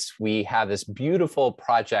showcase, we have this beautiful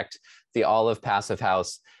project, the Olive Passive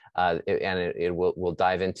House, and we'll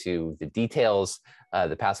dive into the details,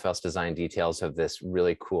 the Passive House design details of this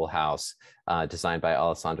really cool house designed by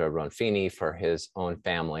Alessandro Ronfini for his own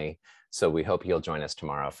family. So we hope you'll join us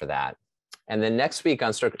tomorrow for that. And then next week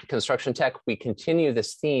on Construction Tech, we continue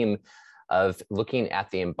this theme of looking at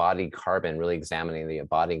the embodied carbon, really examining the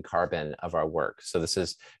embodied carbon of our work. So this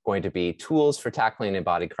is going to be tools for tackling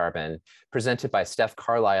embodied carbon, presented by Steph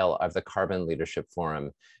Carlisle of the Carbon Leadership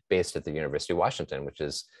Forum, based at the University of Washington, which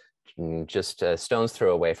is just a stone's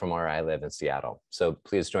throw away from where I live in Seattle. So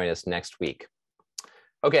please join us next week.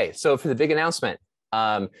 Okay, so for the big announcement,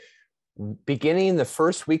 beginning the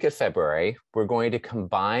first week of February, we're going to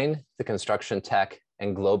combine the Construction Tech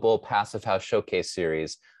and Global Passive House Showcase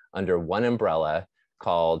series under one umbrella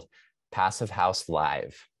called Passive House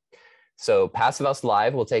Live. So Passive House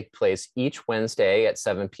Live will take place each Wednesday at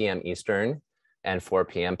 7 p.m. Eastern and 4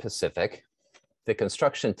 p.m. Pacific. The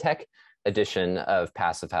Construction Tech edition of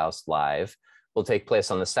Passive House Live will take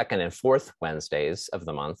place on the second and fourth Wednesdays of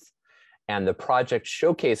the month. And the Project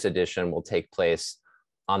Showcase edition will take place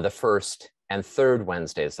on the first and third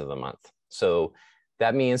Wednesdays of the month. So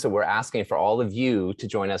that means that we're asking for all of you to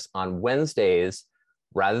join us on Wednesdays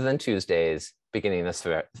rather than Tuesdays, beginning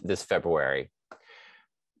this February.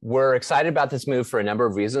 We're excited about this move for a number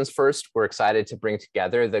of reasons. First, we're excited to bring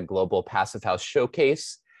together the Global Passive House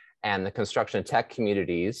Showcase and the Construction Tech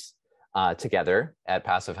communities together at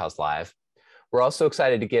Passive House Live. We're also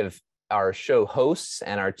excited to give our show hosts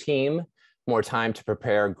and our team more time to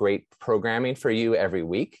prepare great programming for you every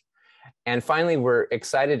week. And finally, we're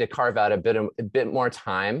excited to carve out a bit more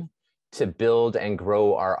time to build and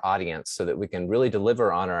grow our audience so that we can really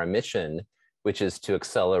deliver on our mission, which is to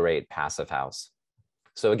accelerate Passive House.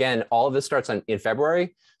 So again, all of this starts in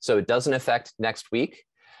February, so it doesn't affect next week,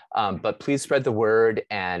 but please spread the word,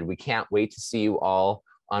 and we can't wait to see you all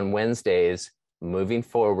on Wednesdays moving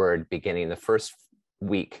forward, beginning the first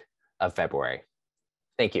week of February.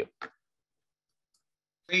 Thank you.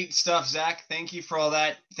 Great stuff, Zach. Thank you for all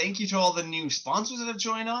that. Thank you to all the new sponsors that have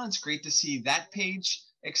joined on. It's great to see that page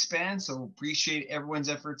expand. So appreciate everyone's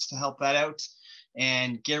efforts to help that out.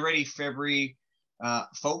 And get ready, February,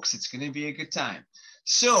 folks. It's going to be a good time.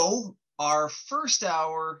 So our first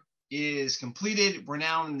hour is completed. We're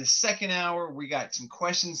now in the second hour. We got some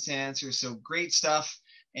questions to answer. So great stuff.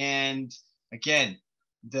 And again,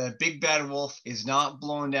 the big bad wolf is not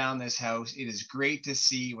blowing down this house. It is great to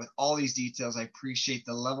see with all these details. I appreciate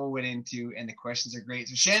the level we went into, and the questions are great.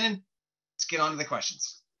 So Shannon, let's get on to the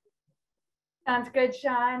questions. Sounds good,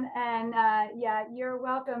 Sean. And yeah, you're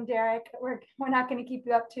welcome, Derek. We're not going to keep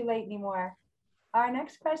you up too late anymore. Our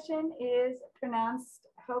next question is pronounced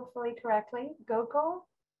hopefully correctly. Gokul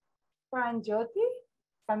Pranjoti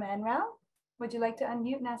from NREL. Would you like to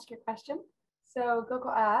unmute and ask your question? So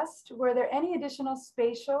Gokul asked, were there any additional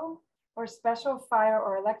spatial or special fire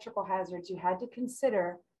or electrical hazards you had to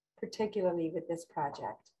consider, particularly with this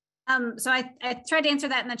project? So I tried to answer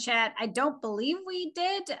that in the chat. I don't believe we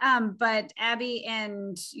did, but Abby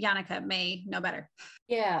and Yannicka may know better.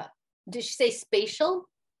 Yeah. Did she say spatial?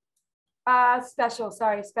 Special,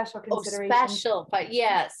 sorry, special consideration. Oh, special, but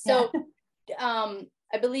yeah. So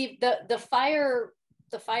I believe the fire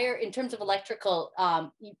in terms of electrical,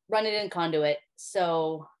 you run it in conduit.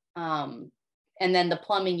 So, and then the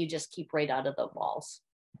plumbing, you just keep right out of the walls.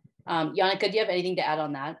 Yannicka, do you have anything to add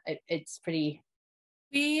on that? It's pretty.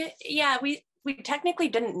 We technically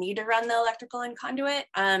didn't need to run the electrical in conduit.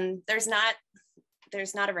 There's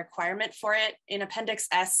not a requirement for it. In Appendix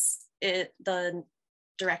S, the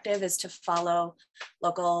directive is to follow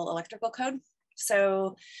local electrical code.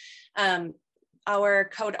 So our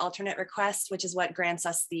code alternate request, which is what grants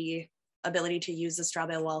us the ability to use the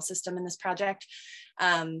Strawbale wall system in this project,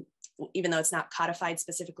 even though it's not codified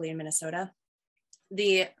specifically in Minnesota.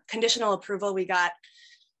 The conditional approval we got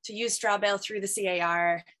to use Strawbale through the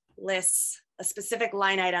CAR lists a specific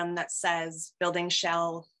line item that says building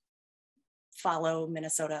shall follow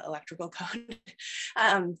Minnesota electrical code,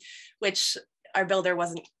 which our builder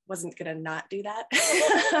wasn't gonna not do that.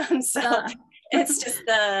 So it's just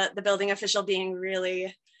the building official being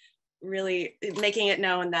really making it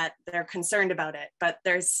known that they're concerned about it, but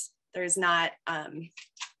there's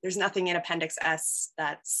nothing in Appendix S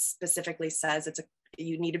that specifically says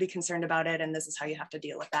you need to be concerned about it and this is how you have to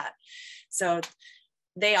deal with that. So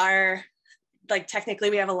they are, like, technically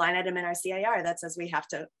we have a line item in our CIR that says we have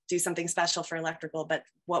to do something special for electrical, but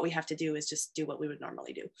what we have to do is just do what we would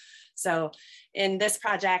normally do. So in this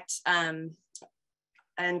project, and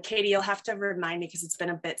Katie, you'll have to remind me because it's been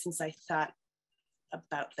a bit since I thought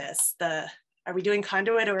about this. Are we doing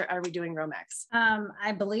conduit or are we doing Romex?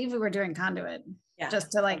 I believe we were doing conduit, yeah.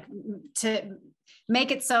 Just to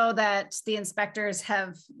make it so that the inspectors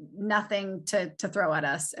have nothing to throw at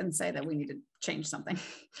us and say that we need to change something.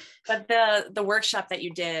 But the workshop that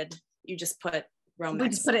you did, you just put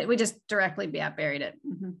Romex. We just directly buried it.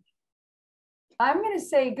 Mm-hmm. I'm going to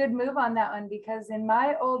say good move on that one, because in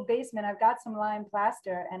my old basement, I've got some lime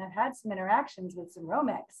plaster and I've had some interactions with some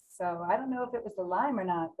Romex. So I don't know if it was the lime or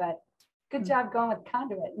not, but good job going with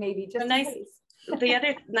conduit, maybe just nice. The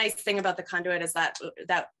other nice thing about the conduit is that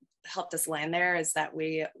helped us land there is that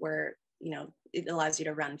we were, it allows you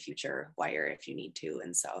to run future wire if you need to.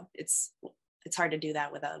 And so it's hard to do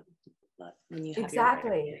that when you have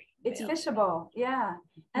exactly. It's fishable. Yeah.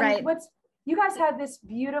 And right. You guys had this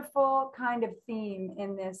beautiful kind of theme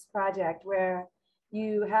in this project where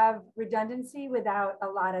you have redundancy without a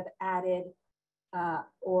lot of added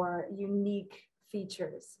or unique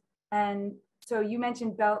features. And so you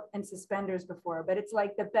mentioned belt and suspenders before, but it's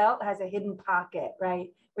like the belt has a hidden pocket, right?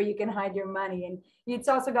 Where you can hide your money. And it's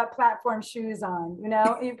also got platform shoes on,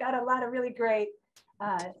 you've got a lot of really great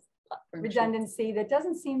redundancy that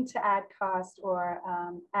doesn't seem to add cost or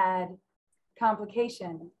add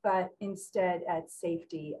complication, but instead adds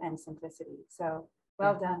safety and simplicity. So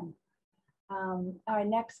well done. Our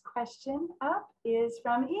next question up is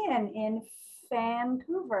from Ian in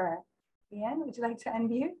Vancouver. Ian, would you like to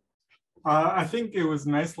unmute? I think it was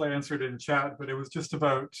nicely answered in chat, but it was just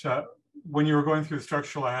about when you were going through the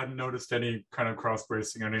structural, I hadn't noticed any kind of cross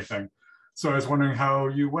bracing or anything. So I was wondering how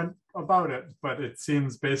you went about it, but it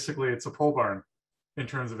seems basically it's a pole barn in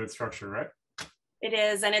terms of its structure, right? It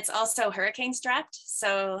is, and it's also hurricane strapped.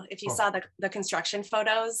 So if you saw the construction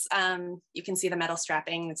photos, you can see the metal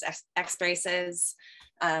strapping. It's X braces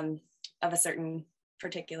of a certain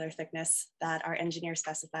particular thickness that our engineer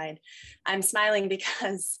specified. I'm smiling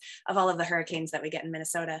because of all of the hurricanes that we get in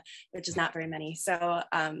Minnesota, which is not very many. So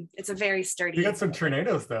it's a very sturdy. You got some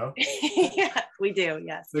tornadoes though. Yeah, we do.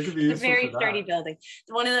 Yes, they could be useful a very for that. sturdy building.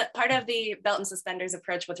 Part of the belt and suspenders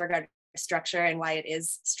approach with regard to structure and why it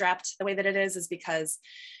is strapped the way that it is because,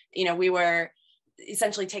 we were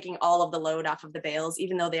essentially taking all of the load off of the bales,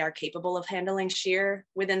 even though they are capable of handling shear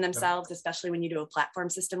within themselves, especially when you do a platform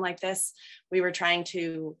system like this. We were trying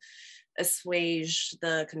to assuage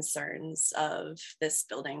the concerns of this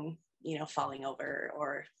building, falling over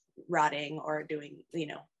or rotting or doing,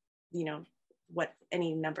 what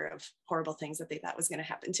any number of horrible things that they thought was going to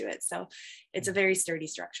happen to it. So it's a very sturdy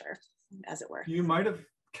structure, as it were. You might have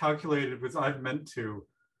calculated, which I've meant to,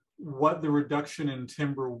 what the reduction in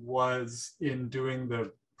timber was in doing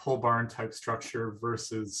the pole barn type structure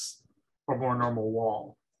versus a more normal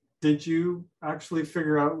wall. Did you actually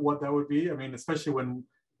figure out what that would be? I mean, especially when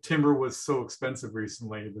timber was so expensive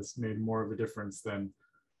recently, this made more of a difference than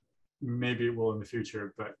maybe it will in the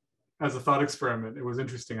future. But as a thought experiment, it was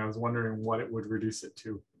interesting. I was wondering what it would reduce it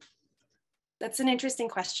to. That's an interesting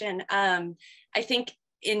question. I think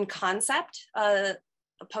in concept, a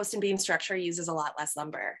post and beam structure uses a lot less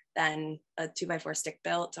lumber than a 2x4 stick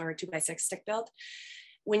built or a 2x6 stick built.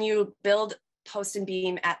 When you build post and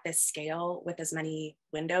beam at this scale with as many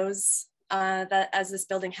windows as this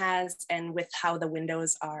building has, and with how the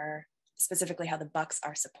windows are, specifically how the bucks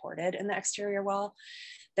are supported in the exterior wall,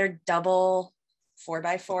 they're double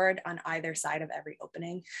 4x4 on either side of every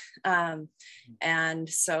opening. And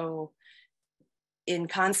so in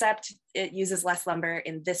concept, it uses less lumber.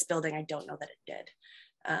 In this building, I don't know that it did.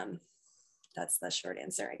 That's the short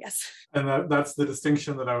answer, I guess. And that's the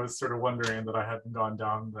distinction that I was sort of wondering that I hadn't gone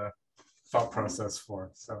down the thought process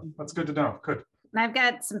for. So that's good to know. Good. And I've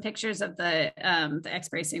got some pictures of the X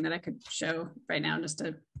bracing that I could show right now, just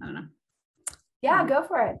to, I don't know. Yeah, go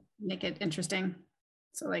for it. Make it interesting.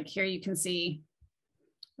 So like here you can see,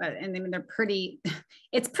 and I mean, they're pretty,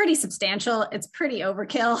 it's pretty substantial. It's pretty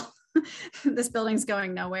overkill. This building's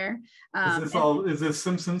going nowhere. Is this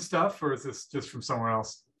Simpson stuff or is this just from somewhere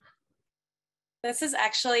else? This is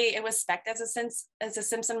actually, it was spec'd as a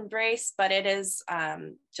Simpson brace, but it is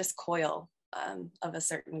just coil of a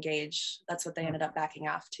certain gauge. That's what they ended up backing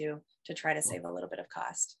off to try to save a little bit of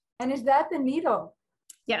cost. And is that the needle?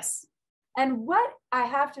 Yes. And what, I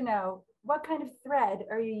have to know, what kind of thread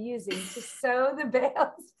are you using to sew the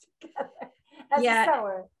bales together as a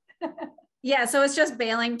sewer? Yeah, so it's just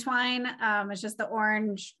baling twine. It's just the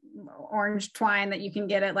orange twine that you can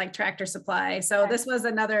get at like Tractor Supply. So this was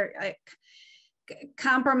another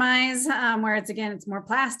compromise where it's more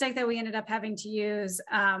plastic that we ended up having to use,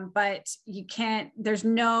 but you can't, there's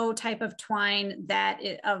no type of twine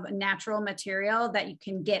of a natural material that you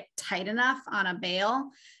can get tight enough on a bale.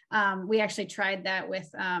 We actually tried that with,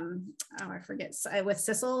 with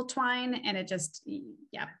sisal twine, and it just,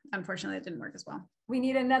 unfortunately it didn't work as well. We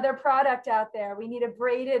need another product out there. We need a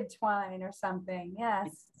braided twine or something.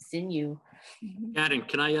 Yes. Sinew. Adam,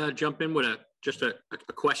 can I jump in with just a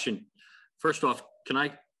question? First off, can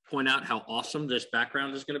I point out how awesome this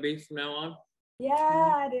background is going to be from now on?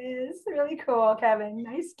 Yeah, it is really cool, Kevin.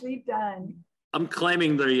 Nicely done. I'm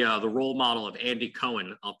claiming the role model of Andy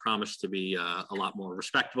Cohen. I'll promise to be a lot more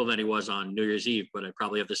respectable than he was on New Year's Eve, but I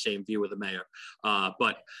probably have the same view with the mayor.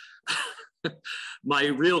 But my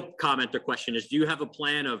real comment or question is, do you have a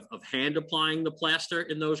plan of hand applying the plaster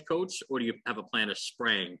in those coats, or do you have a plan of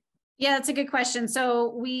spraying? Yeah, that's a good question.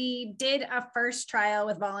 So we did a first trial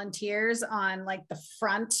with volunteers on like the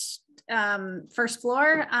front first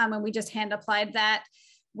floor, and we just hand applied that.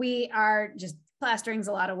 We are just, plastering's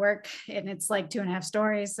a lot of work, and it's like 2.5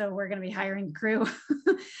 stories. So we're going to be hiring a crew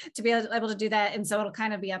to be able to do that. And so it'll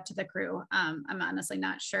kind of be up to the crew. I'm honestly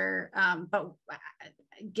not sure, but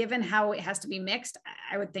given how it has to be mixed,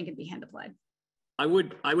 I would think it'd be hand applied. I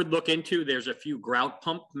would look into, there's a few grout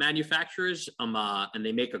pump manufacturers, and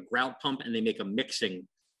they make a grout pump and they make a mixing.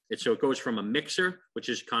 So it goes from a mixer, which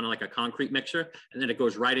is kind of like a concrete mixer, and then it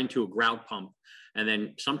goes right into a grout pump. And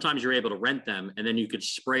then sometimes you're able to rent them, and then you could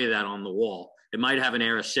spray that on the wall. It might have an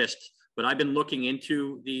air assist, but I've been looking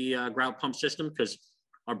into the grout pump system, because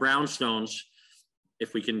our brownstones,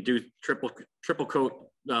 if we can do triple coat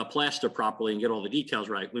plaster properly and get all the details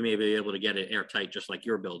right, we may be able to get it airtight just like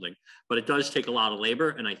your building. But it does take a lot of labor,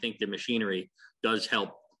 and I think the machinery does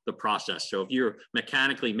help the process. So if you're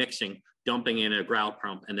mechanically mixing, dumping in a grout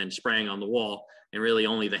pump and then spraying on the wall, and really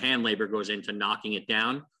only the hand labor goes into knocking it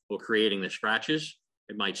down or creating the scratches,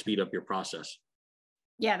 it might speed up your process.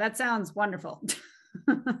 Yeah, that sounds wonderful.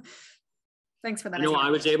 Thanks for that.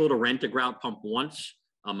 I was able to rent a grout pump once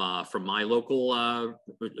from my local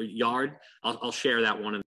yard. I'll share that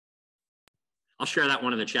one. I'll share that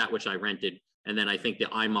one in the chat, which I rented. And then I think the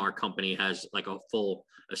IMAR company has like a full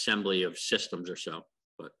assembly of systems or so.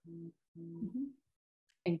 But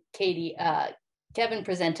and Katie, Kevin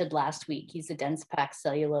presented last week. He's a dense pack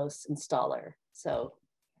cellulose installer. So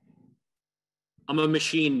I'm a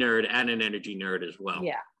machine nerd and an energy nerd as well.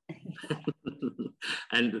 Yeah.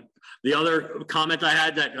 And the other comment I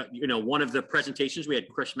had, that one of the presentations, we had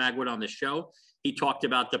Chris Magwood on the show. He talked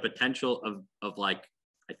about the potential of like,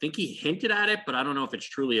 I think he hinted at it, but I don't know if it's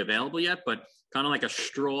truly available yet, but kind of like a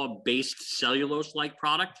straw-based cellulose-like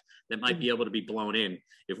product that might be able to be blown in.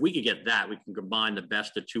 If we could get that, we can combine the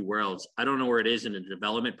best of two worlds. I don't know where it is in the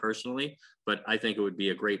development personally, but I think it would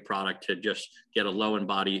be a great product to just get a lower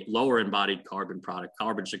embodied carbon product,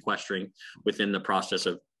 carbon sequestering within the process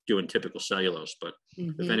of doing typical cellulose. But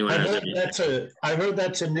if anyone has any, I heard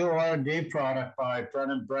that's a new R&D product by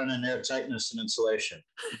Brennan Airtightness and Insulation.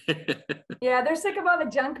 Yeah, they're sick of all the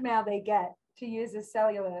junk mail they get to use as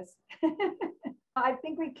cellulose. I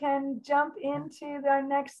think we can jump into our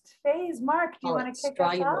next phase. Mark, do you want to kick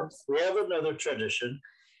us off? We have another tradition,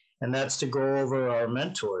 and that's to go over our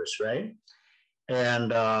mentors, right?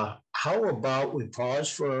 And how about we pause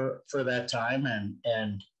for that time,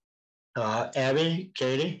 and Abby,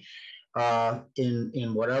 Katie,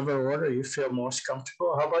 in whatever order you feel most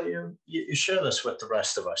comfortable. How about you share this with the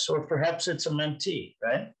rest of us? Or perhaps it's a mentee,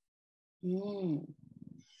 right?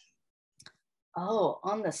 Oh,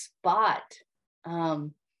 on the spot.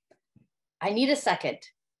 I need a second.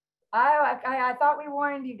 I thought we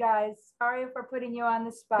warned you guys. Sorry if we're putting you on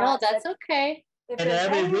the spot. No, that's okay. If there's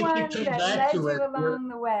anyone that led you along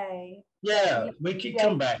the way. Yeah, we can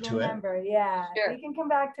come back to it. Yeah, sure. We can come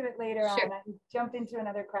back to it later on and jump into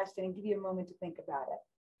another question and give you a moment to think about it.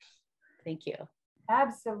 Thank you.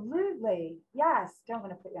 Absolutely. Yes, don't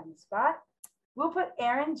want to put you on the spot. We'll put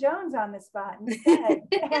Aaron Jones on the spot instead.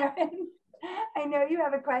 Aaron, I know you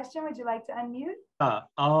have a question. Would you like to unmute?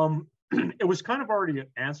 It was kind of already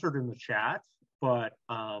answered in the chat, but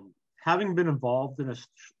having been involved in a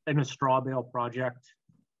Strawbale project,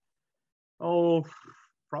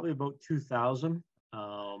 probably about 2000,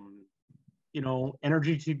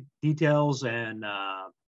 energy details and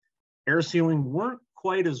air sealing weren't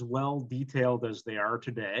quite as well detailed as they are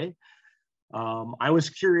today. I was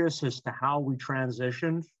curious as to how we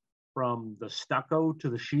transitioned from the stucco to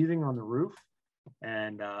the sheathing on the roof.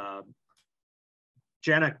 And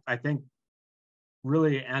Janet, I think,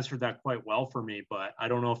 really answered that quite well for me, but I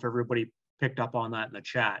don't know if everybody picked up on that in the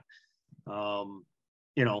chat.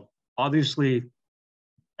 You know, obviously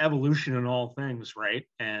evolution in all things, right?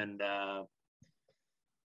 And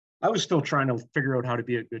I was still trying to figure out how to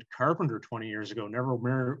be a good carpenter 20 years ago. Never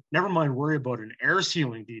mind worry about an air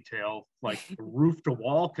sealing detail like the roof to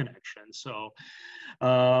wall connection. So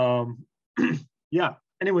yeah,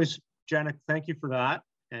 anyways, Janet, thank you for that.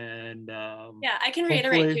 And yeah, I can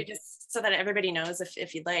reiterate too, just so that everybody knows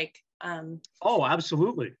if you'd like. Oh,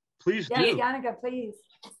 absolutely. Please do. Yes, Yannicka, please.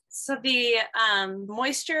 So the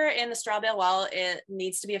moisture in the Strawbale wall, it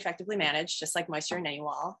needs to be effectively managed, just like moisture in any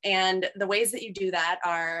wall. And the ways that you do that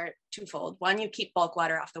are twofold. One, you keep bulk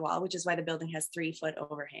water off the wall, which is why the building has 3-foot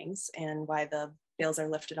overhangs and why the bales are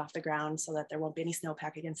lifted off the ground so that there won't be any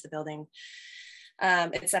snowpack against the building,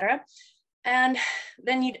 etc. And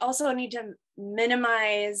then you'd also need to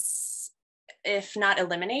minimize, if not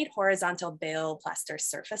eliminate, horizontal bale plaster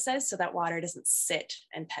surfaces so that water doesn't sit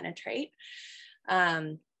and penetrate.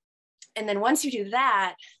 And then once you do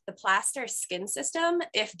that, the plaster skin system,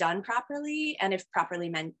 if done properly and if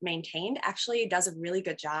properly maintained, actually does a really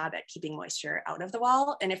good job at keeping moisture out of the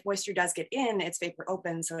wall. And if moisture does get in, it's vapor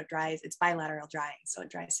open, so it dries, it's bilateral drying. So it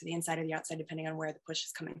dries to the inside or the outside, depending on where the push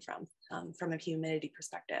is coming from a humidity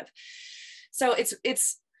perspective. So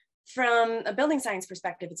it's from a building science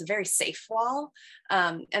perspective, it's a very safe wall.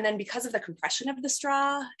 And then because of the compression of the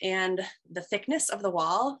straw and the thickness of the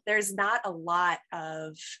wall, there's not a lot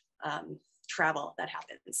of travel that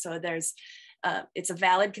happens. So it's a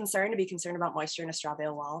valid concern to be concerned about moisture in a straw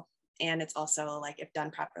bale wall. And it's also, like, if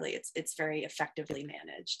done properly, it's very effectively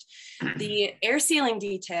managed. The air sealing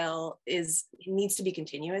detail needs to be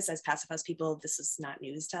continuous. As Passive House people, this is not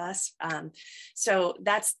news to us. So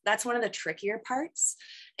that's one of the trickier parts.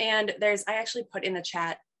 And I actually put in the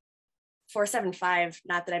chat 475,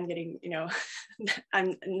 not that I'm getting, you know,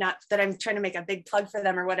 I'm not that I'm trying to make a big plug for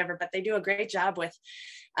them or whatever, but they do a great job with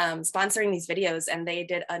sponsoring these videos. And they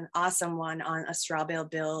did an awesome one on a straw bale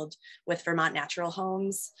build with Vermont Natural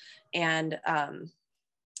Homes and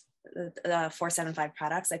the 475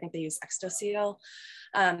 products. I think they use ExtoSeal.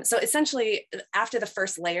 So essentially, after the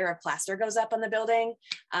first layer of plaster goes up on the building,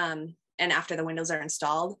 and after the windows are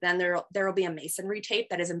installed, then there will be a masonry tape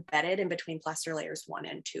that is embedded in between plaster layers 1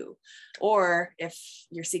 and 2. Or if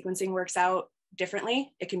your sequencing works out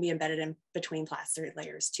differently, it can be embedded in between plaster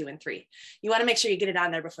layers 2 and 3. You want to make sure you get it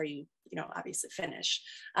on there before you obviously finish.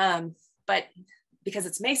 But because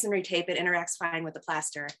it's masonry tape, it interacts fine with the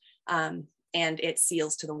plaster, and it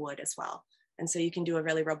seals to the wood as well. And so you can do a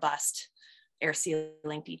really robust air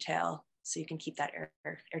sealing detail, so you can keep that air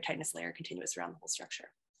tightness layer continuous around the whole structure.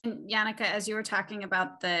 And Yannicka, as you were talking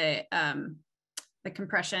about the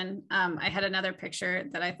compression, I had another picture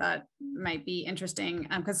that I thought might be interesting,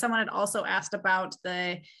 because someone had also asked about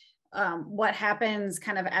the what happens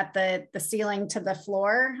kind of at the ceiling to the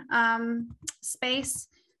floor space.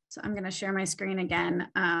 So I'm going to share my screen again,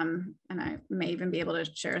 and I may even be able to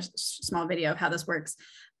share a small video of how this works.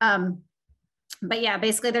 But yeah,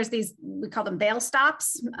 basically there's these, we call them bale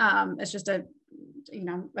stops. It's just a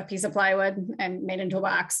piece of plywood and made into a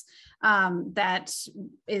box that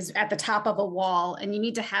is at the top of a wall. And you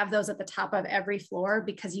need to have those at the top of every floor,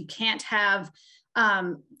 because you can't have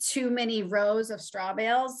too many rows of straw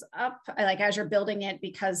bales up, like as you're building it,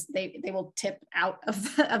 because they will tip out of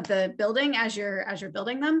the building as you're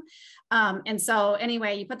building them. And so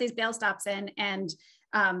anyway, you put these bale stops in, and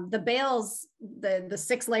the bales, the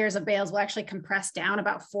 6 layers of bales will actually compress down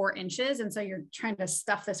about 4 inches. And so you're trying to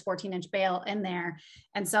stuff this 14-inch bale in there.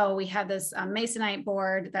 And so we have this masonite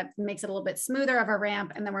board that makes it a little bit smoother of a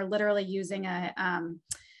ramp. And then we're literally using a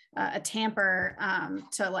tamper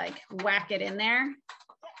to like whack it in there.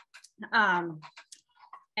 And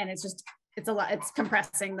it's a lot, it's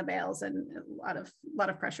compressing the bales and a lot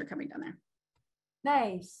of pressure coming down there.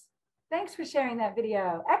 Nice. Thanks for sharing that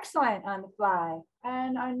video. Excellent on the fly.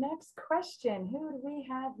 And our next question, who do we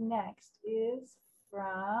have next, is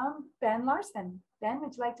from Ben Larson. Ben,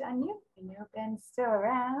 would you like to unmute? I know Ben's still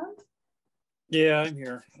around. Yeah, I'm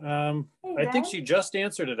here. Hey, I think she just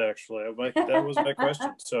answered it, actually. That was my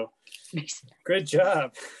question. So great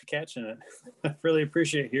job catching it. I really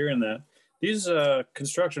appreciate hearing that. These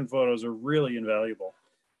construction photos are really invaluable.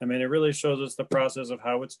 I mean, it really shows us the process of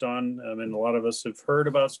how it's done. I mean, a lot of us have heard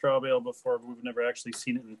about straw bale before, but we've never actually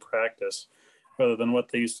seen it in practice, other than what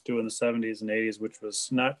they used to do in the 70s and 80s, which was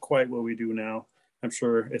not quite what we do now. I'm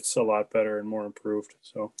sure it's a lot better and more improved.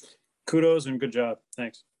 So kudos and good job.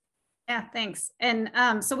 Thanks. Yeah, thanks. And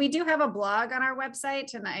so we do have a blog on our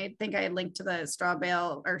website, and I think I linked to the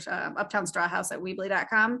Strawbale or Uptown Straw House at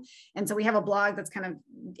Weebly.com. And so we have a blog that's kind of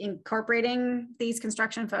incorporating these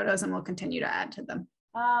construction photos, and we'll continue to add to them.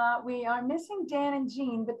 We are missing Dan and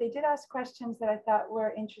Jean, but they did ask questions that I thought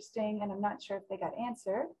were interesting, and I'm not sure if they got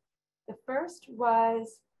answered. The first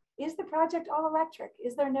was, is the project all electric?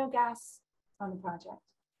 Is there no gas on the project?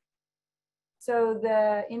 So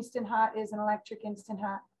the Instant Hot is an electric Instant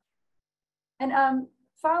Hot. And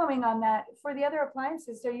following on that, for the other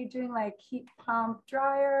appliances, are you doing like heat pump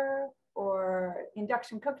dryer or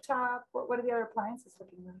induction cooktop? What are the other appliances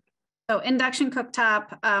looking like? So induction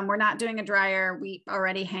cooktop, we're not doing a dryer. We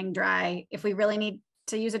already hang dry. If we really need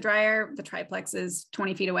to use a dryer, the triplex is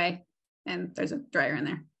 20 feet away and there's a dryer in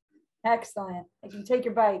there. Excellent. You can take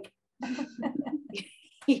your bike.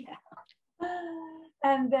 Yeah.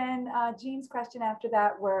 And then Jean's question after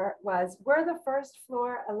that was, were the first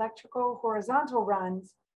floor electrical horizontal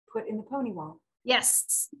runs put in the pony wall?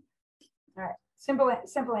 Yes. All right. Simple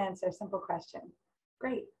answer, simple question.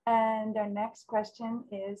 Great. And our next question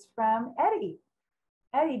is from Eddie.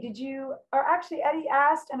 Eddie, Eddie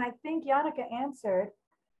asked, and I think Yannicka answered.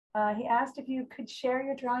 He asked if you could share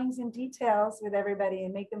your drawings and details with everybody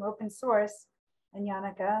and make them open source. And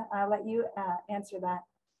Yannicka, I'll let you answer that.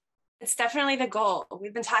 It's definitely the goal.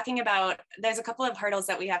 We've been talking about, there's a couple of hurdles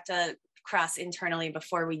that we have to cross internally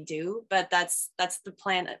before we do, but that's the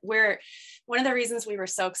plan. One of the reasons we were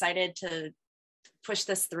so excited to push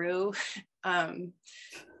this through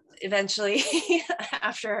eventually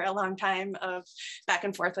after a long time of back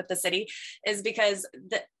and forth with the city is because,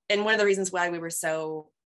 and one of the reasons why we were so,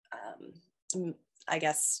 I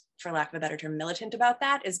guess, for lack of a better term, militant about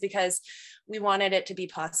that is because we wanted it to be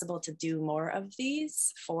possible to do more of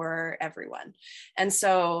these for everyone. And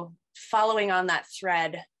so following on that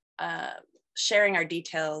thread, sharing our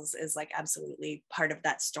details is like absolutely part of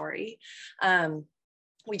that story.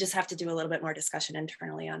 We just have to do a little bit more discussion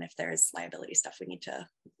internally on if there's liability stuff we need to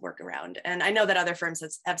work around. And I know that other firms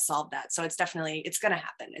have solved that. So it's going to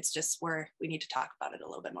happen. It's just we need to talk about it a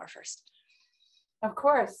little bit more first. Of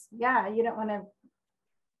course. Yeah. You don't want to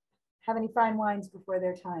have any fine wines before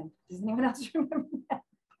their time. Does anyone else remember that?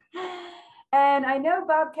 And I know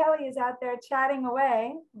Bob Kelly is out there chatting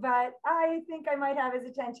away, but I think I might have his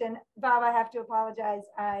attention. Bob, I have to apologize.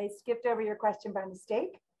 I skipped over your question by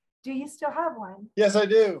mistake. Do you still have one? Yes, I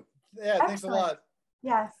do. Yeah, Excellent. Thanks a lot.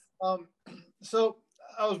 Yes. So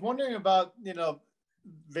I was wondering about,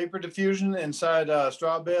 vapor diffusion inside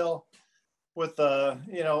Strawbale with,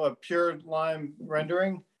 a pure lime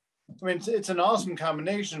rendering. I mean, it's an awesome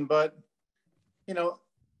combination, but,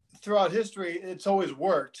 throughout history, it's always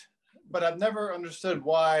worked, but I've never understood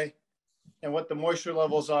why and what the moisture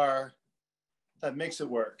levels are that makes it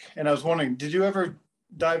work. And I was wondering, did you ever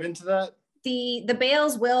dive into that? The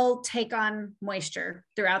bales will take on moisture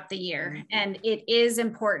throughout the year, and it is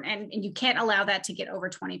important, and you can't allow that to get over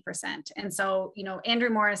 20%. And so, Andrew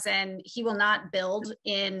Morrison, he will not build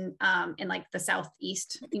in like the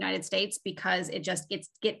Southeast United States because it just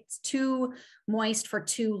gets too moist for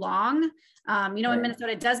too long. In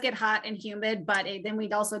Minnesota, it does get hot and humid, but then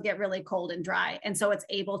we'd also get really cold and dry. And so it's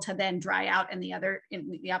able to then dry out in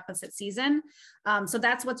the opposite season. So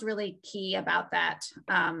that's what's really key about that.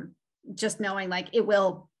 Just knowing like the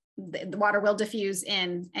water will diffuse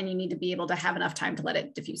in, and you need to be able to have enough time to let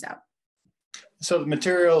it diffuse out. So the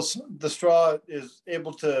materials, the straw is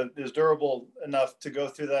durable enough to go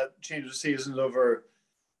through that change of seasons over,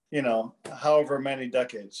 however many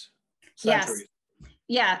decades, centuries.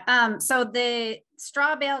 Yes. Yeah. So the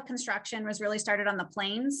straw bale construction was really started on the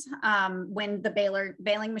plains when the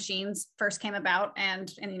baling machines first came about,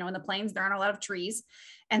 and in the plains there aren't a lot of trees,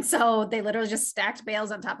 and so they literally just stacked bales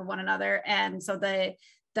on top of one another. And so the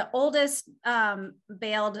oldest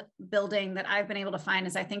baled building that I've been able to find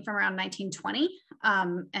is I think from around 1920,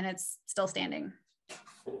 and it's still standing.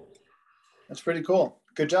 That's pretty cool.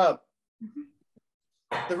 Good job. Mm-hmm.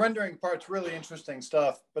 The rendering part's really interesting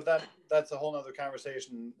stuff, but that's a whole nother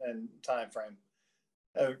conversation and time frame.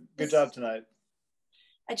 Good job tonight.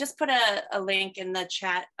 I just put a link in the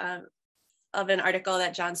chat of an article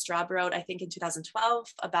that John Straub wrote, I think in 2012,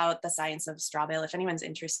 about the science of straw bale. If anyone's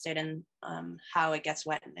interested in how it gets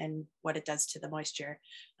wet and what it does to the moisture,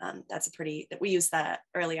 we used that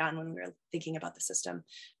early on when we were thinking about the system, and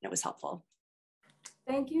it was helpful.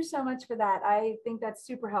 Thank you so much for that. I think that's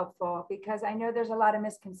super helpful because I know there's a lot of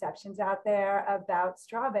misconceptions out there about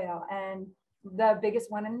straw bale, and the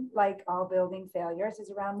biggest one in like all building failures is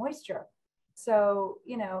around moisture. So,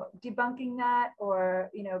 you know, debunking that, or,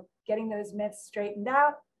 you know, getting those myths straightened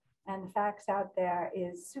out and the facts out there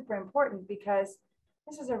is super important, because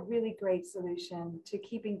this is a really great solution to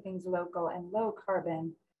keeping things local and low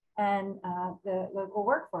carbon, and the local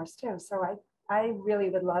workforce too. So I really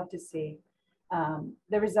would love to see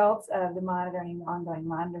the results of the ongoing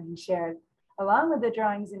monitoring shared along with the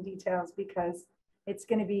drawings and details, because it's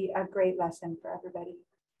going to be a great lesson for everybody.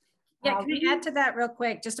 Yeah, can I add to that real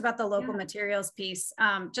quick, just about the local materials piece?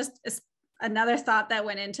 Just another thought that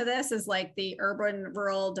went into this is like the urban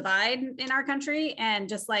rural divide in our country, and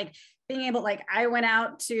just like being able, like I went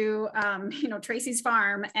out to, you know, Tracy's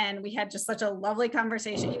farm, and we had just such a lovely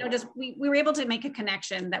conversation, you know, just we were able to make a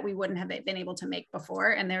connection that we wouldn't have been able to make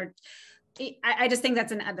before. And I just think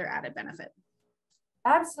that's another added benefit.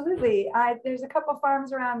 Absolutely. There's a couple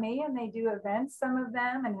farms around me, and they do events, some of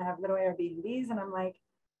them, and have little Airbnbs. And I'm like,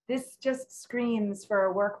 this just screams for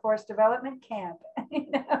a workforce development camp, you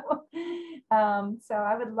know? So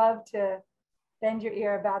I would love to bend your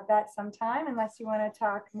ear about that sometime, unless you want to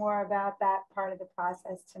talk more about that part of the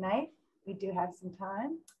process tonight. We do have some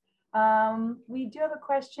time. We do have a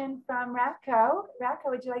question from Ratko. Ratko,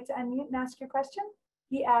 would you like to unmute and ask your question?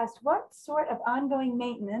 He asked, what sort of ongoing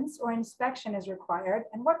maintenance or inspection is required,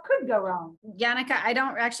 and what could go wrong? Yannicka, I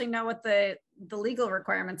don't actually know what the legal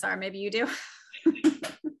requirements are. Maybe you do.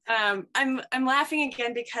 I'm laughing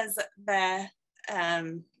again because the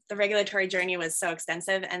regulatory journey was so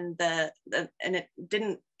extensive, and and it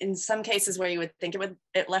didn't, in some cases where you would think would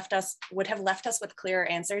have left us with clearer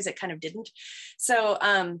answers, it kind of didn't. So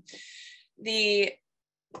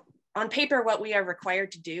on paper, what we are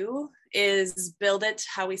required to do is build it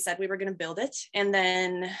how we said we were going to build it, and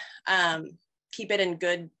then keep it in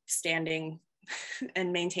good standing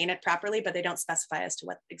and maintain it properly, but they don't specify as to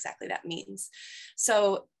what exactly that means.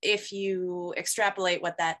 So if you extrapolate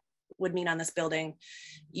what that would mean on this building,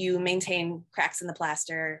 you maintain cracks in the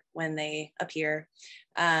plaster when they appear.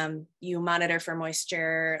 You monitor for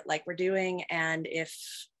moisture like we're doing, and if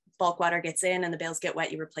bulk water gets in and the bales get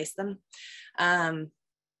wet, you replace them.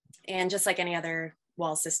 And just like any other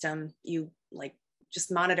wall system, you like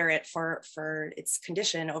just monitor it for its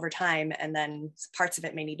condition over time, and then parts of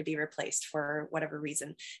it may need to be replaced for whatever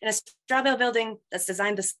reason. In a Strawbale building that's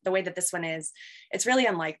designed the way that this one is, it's really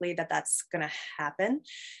unlikely that that's going to happen,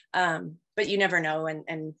 but you never know.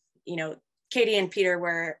 And you know, Katie and Peter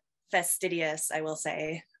were fastidious, I will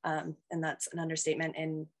say, and that's an understatement,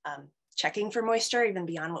 in checking for moisture even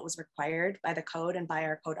beyond what was required by the code and by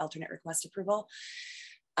our code alternate request approval.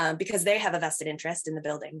 Because they have a vested interest in the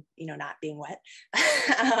building, you know, not being wet.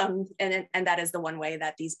 And that is the one way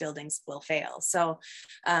that these buildings will fail. So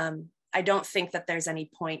I don't think that there's any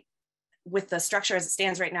point with the structure as it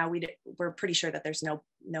stands right now. We're pretty sure that there's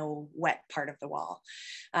no wet part of the wall.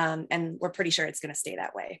 And we're pretty sure it's going to stay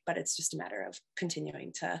that way, but it's just a matter of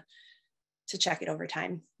continuing to check it over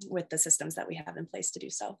time with the systems that we have in place to do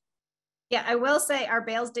so. Yeah, I will say our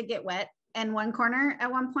bales did get wet in one corner at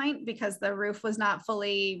one point because the roof was not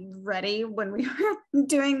fully ready when we were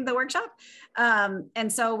doing the workshop. And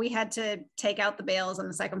so we had to take out the bales on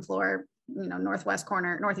the second floor, you know, northeast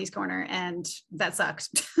corner, and that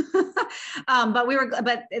sucked.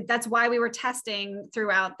 But that's why we were testing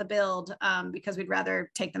throughout the build, because we'd rather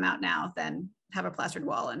take them out now than have a plastered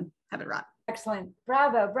wall and have it rot. Excellent.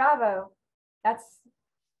 Bravo, bravo. That's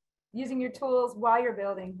using your tools while you're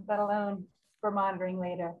building, let alone for monitoring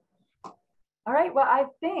later. All right, well, I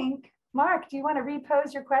think, Mark, do you want to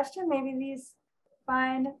repose your question? Maybe these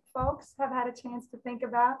fine folks have had a chance to think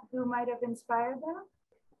about who might have inspired them.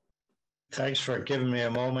 Thanks for giving me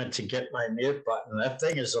a moment to get my mute button. That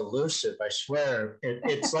thing is elusive, I swear.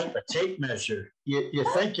 It's like a tape measure. You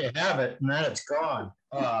think you have it, and then it's gone.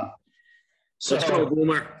 So, let's go,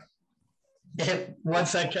 Boomer.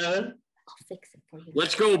 What's that, Kevin? I'll fix it for you.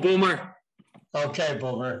 Let's go, Boomer. Okay,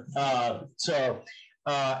 Boomer.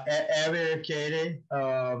 Abby, Katie,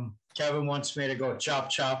 Kevin wants me to go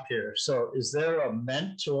chop here. So is there a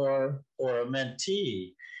mentor or a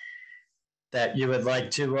mentee that you would like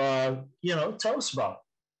to, tell us about?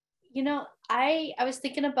 You know, I was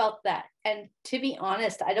thinking about that. And to be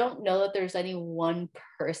honest, I don't know that there's any one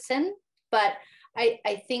person, but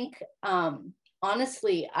I think,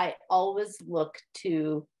 honestly, I always look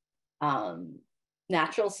to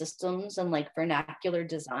natural systems and like vernacular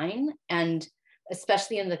design, and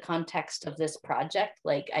especially in the context of this project,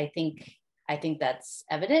 like I think that's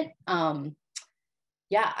evident.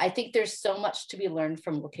 Yeah, I think there's so much to be learned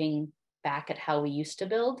from looking back at how we used to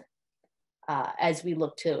build as we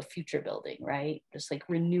look to future building, right? Just like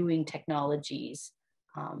renewing technologies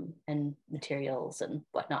and materials and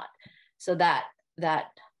whatnot. So that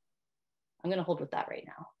I'm going to hold with that right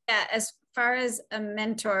now. Yeah, as far as a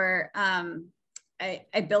mentor,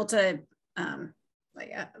 I built a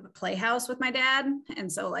playhouse with my dad,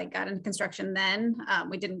 and so like got into construction then.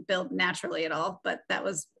 We didn't build naturally at all, but that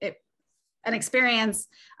was an experience,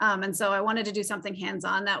 and so I wanted to do something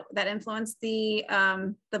hands-on that influenced the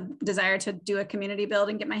desire to do a community build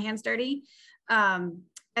and get my hands dirty.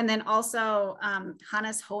 And then also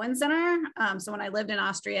Hannes Hohenzinner. So when I lived in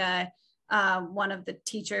Austria, one of the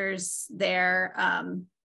teachers there,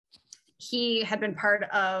 he had been part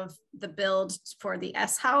of the build for the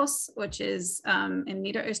S House, which is in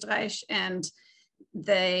Niederösterreich. And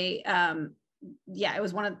they, it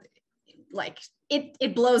was one of, like,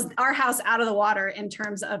 it blows our house out of the water in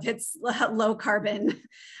terms of its low carbon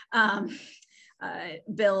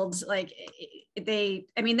build. Like they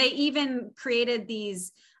even created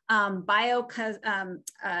these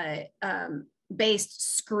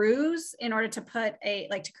based screws in order to put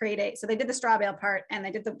so they did the Strawbale part and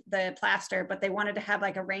they did the plaster, but they wanted to have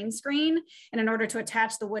like a rain screen. And in order to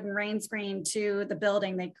attach the wooden rain screen to the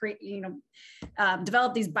building, they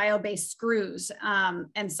developed these bio-based screws.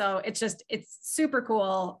 And so it's super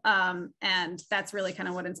cool. And that's really kind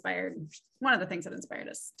of one of the things that inspired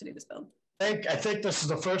us to do this build. I think this is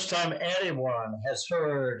the first time anyone has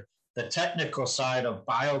heard the technical side of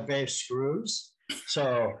bio-based screws.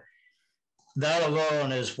 So that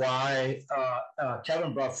alone is why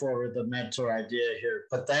Kevin brought forward the mentor idea here.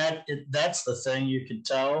 But that's the thing you can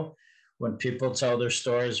tell when people tell their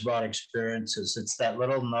stories about experiences. It's that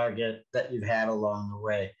little nugget that you've had along the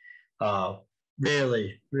way.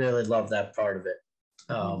 Really, really love that part of it.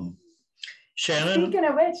 Shannon? Speaking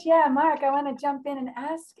of which, yeah, Mark, I want to jump in and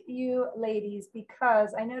ask you ladies,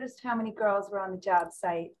 because I noticed how many girls were on the job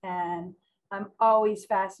site, and I'm always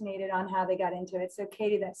fascinated on how they got into it. So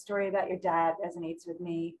Katie, that story about your dad resonates with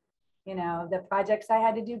me. You know, the projects I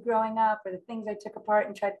had to do growing up, or the things I took apart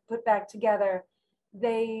and tried to put back together,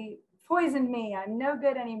 they poisoned me. I'm no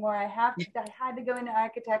good anymore. I had to go into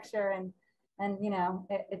architecture, and you know,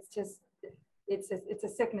 it's a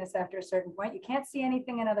sickness after a certain point. You can't see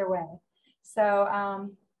anything another way. So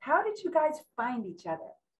how did you guys find each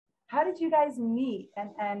other? How did you guys meet,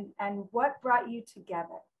 and what brought you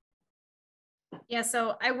together? Yeah,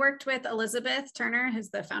 so I worked with Elizabeth Turner, who's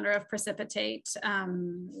the founder of Precipitate,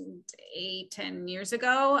 10 years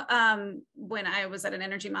ago, when I was at an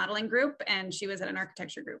energy modeling group and she was at an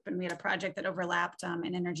architecture group, and we had a project that overlapped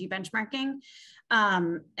in energy benchmarking,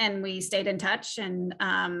 and we stayed in touch. And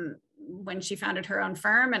when she founded her own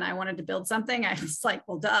firm and I wanted to build something, I was like,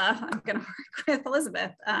 well, duh, I'm going to work with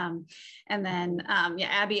Elizabeth. And then,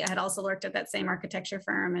 Abby, I had also worked at that same architecture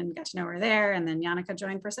firm and got to know her there. And then Yannicka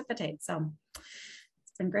joined Precipitate. So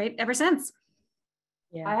it's been great ever since.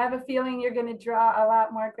 Yeah. I have a feeling you're going to draw a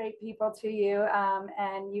lot more great people to you.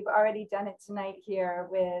 And you've already done it tonight here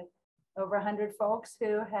with over 100 folks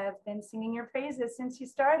who have been singing your praises since you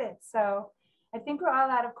started. So I think we're all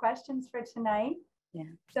out of questions for tonight. Yeah.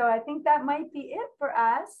 So I think that might be it for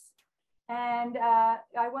us. And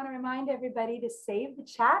I want to remind everybody to save the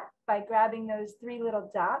chat by grabbing those 3 little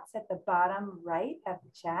dots at the bottom right of the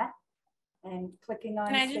chat and clicking on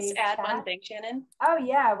Can I just add chat. one thing, Shannon? Oh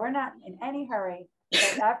yeah, we're not in any hurry.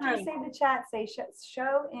 But after you save the chat, say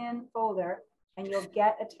show in folder, and you'll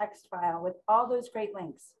get a text file with all those great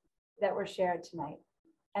links that were shared tonight.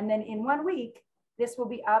 And then in 1 week, this will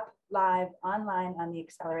be up live online on the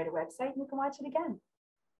Accelerator website, and you can watch it again.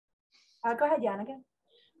 Go ahead, Yannicka.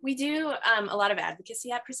 We do a lot of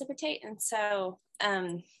advocacy at Precipitate, and so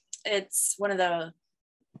it's one of the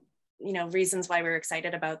reasons why we're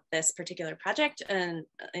excited about this particular project, and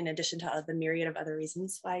in addition to the myriad of other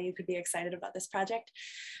reasons why you could be excited about this project.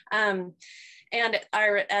 And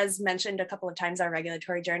as mentioned a couple of times, our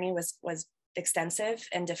regulatory journey was extensive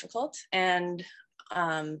and difficult, and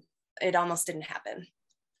it almost didn't happen.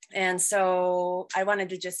 And so I wanted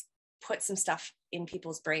to just put some stuff in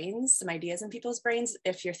people's brains, some ideas in people's brains,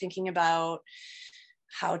 if you're thinking about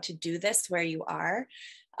how to do this where you are.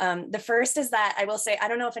 The first is that I will say, I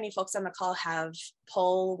don't know if any folks on the call have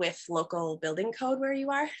pull with local building code where you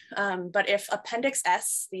are, but if Appendix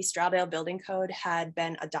S, the Strawbale building code, had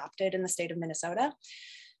been adopted in the state of Minnesota,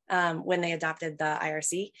 when they adopted the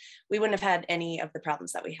IRC, we wouldn't have had any of the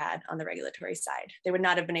problems that we had on the regulatory side. They would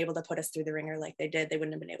not have been able to put us through the ringer like they did. They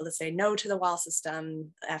wouldn't have been able to say no to the wall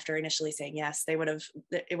system after initially saying yes. It would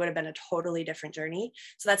have been a totally different journey.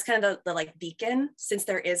 So that's kind of the like beacon. Since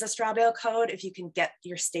there is a Strawbale code, if you can get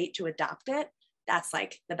your state to adopt it, that's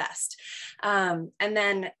like the best. And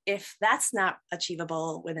then if that's not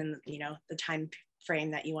achievable within the time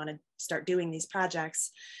frame that you want to start doing these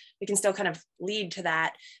projects, we can still kind of lead to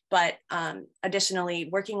that. But additionally,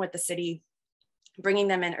 working with the city bringing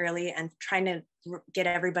them in early and trying to get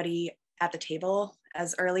everybody at the table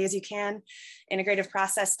as early as you can. Integrative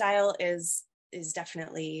process style is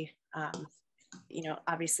definitely, you know,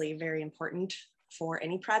 obviously very important for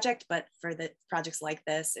any project, but for the projects like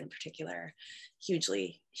this in particular,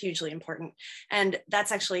 hugely, hugely important. And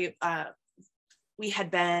that's actually, we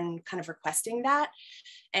had been kind of requesting that,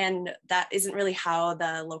 and that isn't really how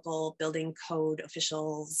the local building code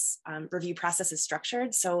officials review process is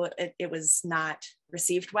structured. So it was not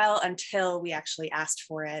received well until we actually asked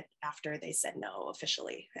for it after they said no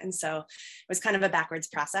officially. And so it was kind of a backwards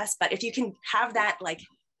process. But if you can have that like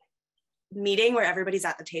meeting where everybody's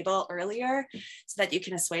at the table earlier so that you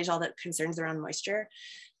can assuage all the concerns around moisture,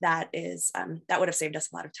 that is, that would have saved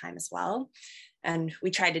us a lot of time as well. And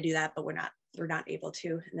we tried to do that, but we're not able to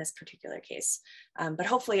in this particular case. But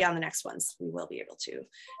hopefully on the next ones, we will be able to.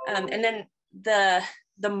 And then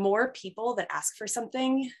the more people that ask for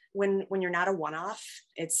something, when you're not a one-off,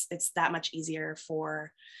 it's that much easier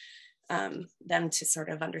for them to sort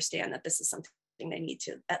of understand that this is something they need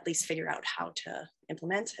to at least figure out how to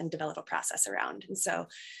implement and develop a process around. And so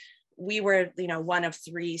we were, you know, one of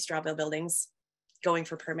 3 Strawbale buildings going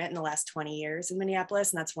for permit in the last 20 years in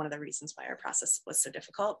Minneapolis. And that's one of the reasons why our process was so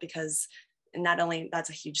difficult, because not only that's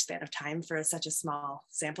a huge span of time for such a small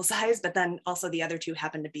sample size, but then also the other 2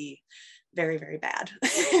 happen to be very, very bad.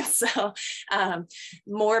 So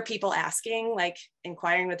more people asking, like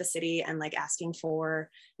inquiring with the city and like asking for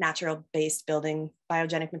natural based building,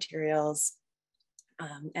 biogenic materials,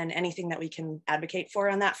 and anything that we can advocate for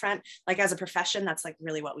on that front. Like as a profession, that's like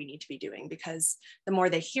really what we need to be doing, because the more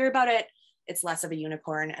they hear about it, it's less of a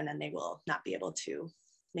unicorn, and then they will not be able to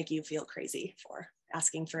make you feel crazy for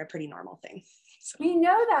asking for a pretty normal thing. So. We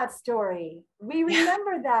know that story. We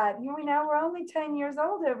remember that. You know, we're only 10 years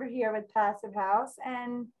old over here with Passive House,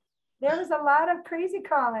 and there was a lot of crazy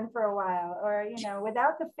calling for a while, or, you know,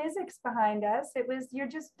 without the physics behind us, it was, you're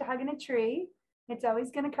just hugging a tree. It's always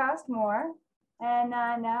going to cost more. And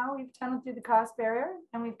now we've tunneled through the cost barrier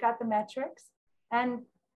and we've got the metrics, and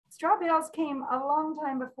straw bales came a long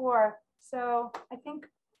time before. So I think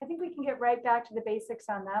we can get right back to the basics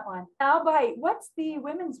on that one. Albite, what's the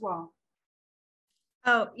women's wall?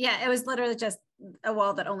 Oh yeah, it was literally just a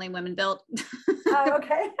wall that only women built. Oh,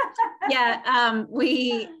 okay. Yeah,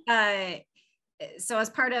 we so as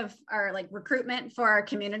part of our like recruitment for our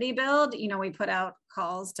community build, you know, we put out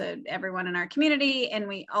calls to everyone in our community, and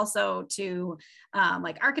we also to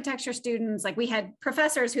like architecture students. Like we had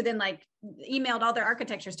professors who then like emailed all their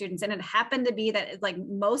architecture students, and it happened to be that like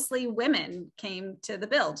mostly women came to the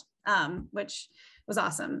build, which was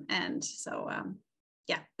awesome. And so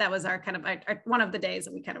yeah, that was our kind of our, one of the days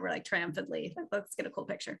that we kind of were like triumphantly, let's get a cool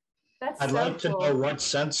picture. I'd like to know what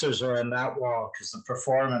sensors are in that wall, because the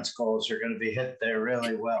performance goals are going to be hit there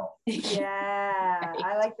really well. Yeah,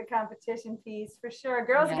 I like the competition piece for sure.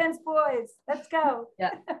 Girls against boys. Let's go.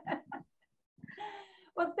 Yeah.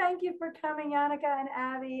 Well, thank you for coming, Yannicka and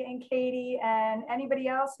Abby and Katie, and anybody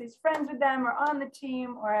else who's friends with them or on the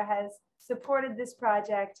team or has supported this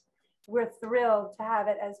project. We're thrilled to have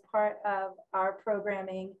it as part of our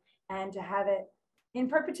programming and to have it in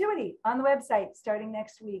perpetuity on the website starting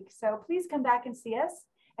next week. So please come back and see us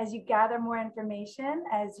as you gather more information,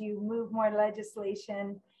 as you move more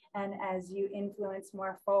legislation, and as you influence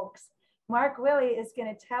more folks. Mark Willie is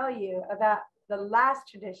going to tell you about the last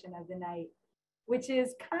tradition of the night, which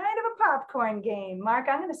is kind of a popcorn game. Mark,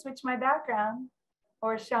 I'm going to switch my background,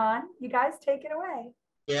 or Sean, you guys take it away.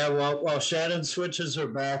 Yeah, well, Shannon switches her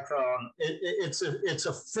background. It's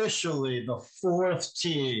officially the 4th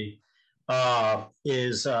T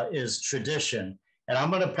is tradition, and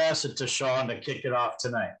I'm going to pass it to Sean to kick it off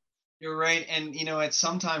tonight. You're right, and you know,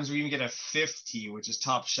 sometimes we even get a 5th T, which is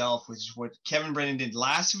top shelf, which is what Kevin Brennan did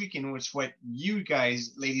last week, and which what you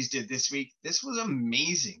guys, ladies, did this week. This was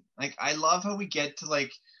amazing. Like, I love how we get to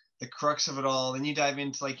like the crux of it all, and you dive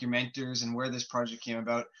into like your mentors and where this project came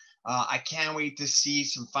about. I can't wait to see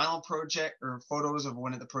some final project or photos of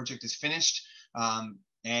when the project is finished.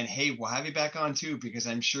 And hey, we'll have you back on too, because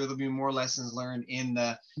I'm sure there'll be more lessons learned in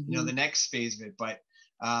the, you know, the next phase of it. But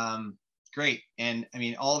great. And I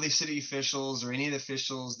mean, all the city officials or any of the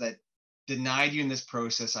officials that denied you in this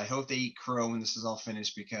process, I hope they eat crow when this is all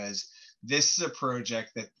finished, because this is a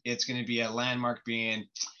project that it's going to be a landmark, being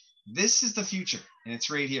this is the future and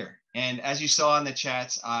it's right here. And as you saw in the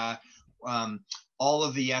chats, all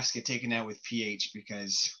of the F's get taken out with PH,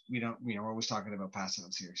 because we don't, you know, we're always talking about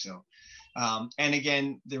passives here. So, and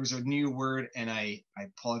again, there was a new word, and I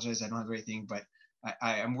apologize, I don't have the right thing, but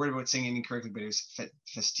I'm worried about saying it incorrectly, but it was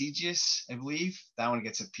fastidious, I believe. That one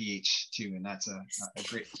gets a PH too, and that's a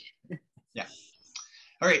great, yeah.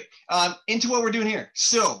 All right, into what we're doing here.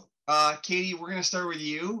 So, Katie, we're going to start with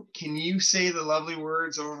you. Can you say the lovely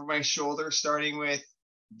words over my shoulder, starting with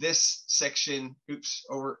this section? Oops,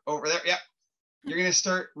 over there. Yeah. You're going to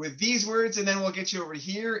start with these words, and then we'll get you over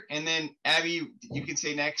here. And then, Abby, you can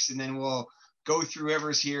say next, and then we'll go through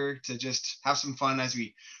whoever's here to just have some fun as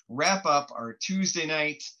we wrap up our Tuesday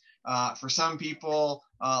night. For some people,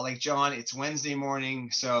 like John, it's Wednesday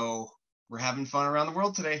morning, so we're having fun around the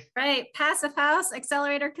world today. Right. Passive House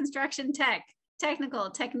Accelerator Construction Tech. Technical,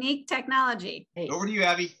 technique, technology. Hey. Over to you,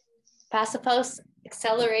 Abby. Passive House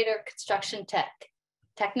Accelerator Construction Tech.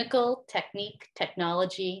 Technical, technique,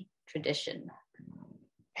 technology, tradition.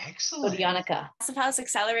 Excellent. Yannicka. Passive House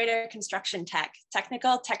Accelerator Construction Tech.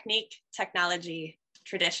 Technical, technique, technology,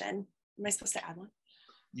 tradition. Am I supposed to add one?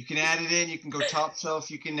 You can add it in. You can go top shelf.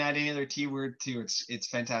 You can add any other T word too. It's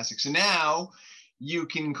fantastic. So now you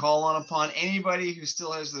can call on upon anybody who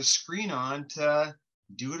still has the screen on to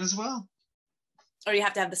do it as well. Or you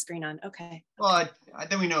have to have the screen on. Okay. Well,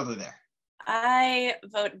 then we know they're there. I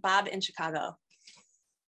vote Bob in Chicago.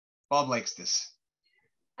 Bob likes this.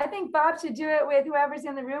 I think Bob should do it with whoever's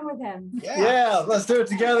in the room with him. Yeah, let's do it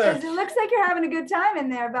together. Because it looks like you're having a good time in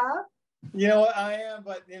there, Bob. You know what, I am,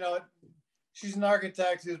 but you know, she's an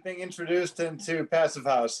architect who's being introduced into Passive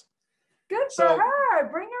House. Good for her.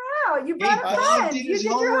 Bring her out. You brought a friend. You did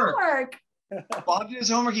your homework. Bob did his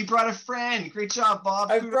homework. He brought a friend. Great job,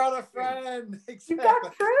 Bob. I brought a friend. Exactly. You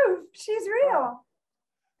got proof. She's real.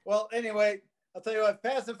 Well, anyway, I'll tell you what,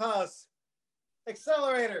 Passive House,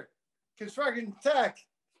 Accelerator, Construction Tech,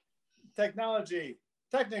 Technology,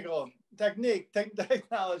 Technical, Technique,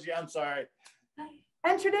 Technology, I'm sorry.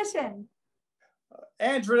 And tradition.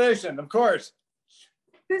 And tradition, of course.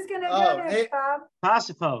 Who's going to go next, Bob?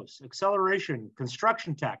 Passive House, Acceleration,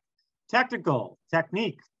 Construction Tech, Technical,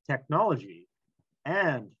 Technique, Technology,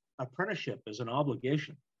 and apprenticeship is an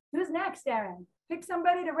obligation. Who's next, Aaron? Pick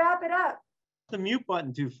somebody to wrap it up. The mute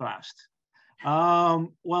button too fast.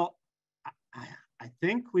 Well, I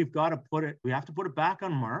think we've got to put it, we have to put it back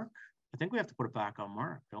on Mark. I think we have to put it back on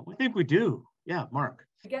Mark, don't we? I think we do. Yeah, Mark.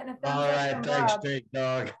 You're getting a thumbs All up right, from thanks, Bob. big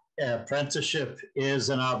dog. Yeah, apprenticeship is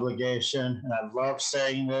an obligation, and I love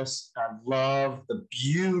saying this. I love the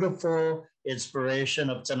beautiful inspiration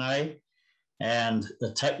of tonight and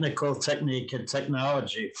the technical technique and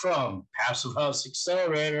technology from Passive House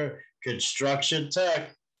Accelerator, Construction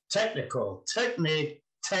Tech, Technical Technique,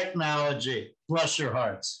 Technology. Bless your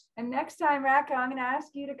hearts. And next time, Raka, I'm going to ask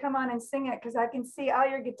you to come on and sing it because I can see all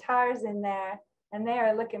your guitars in there and they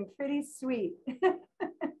are looking pretty sweet.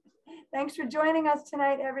 Thanks for joining us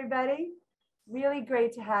tonight, everybody. Really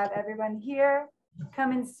great to have everyone here.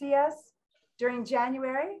 Come and see us during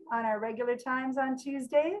January on our regular times on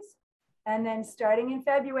Tuesdays. And then starting in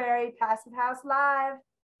February, Passive House Live,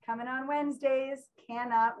 coming on Wednesdays.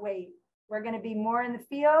 Cannot wait. We're going to be more in the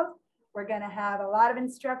field. We're going to have a lot of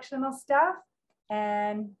instructional stuff.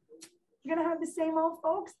 And we're going to have the same old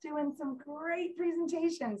folks doing some great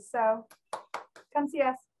presentations. So come see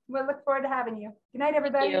us. We'll look forward to having you. Good night,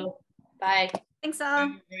 everybody. Thank you. Bye. Thanks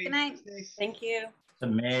all. Good night. Thank you. It's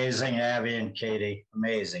amazing, Abby and Katie.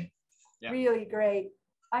 Amazing. Yeah. Really great.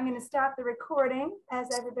 I'm going to stop the recording as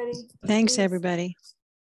everybody. Thanks, everybody.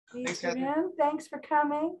 Thanks, Catherine. Thanks for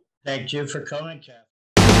coming. Thank you for coming, Kath.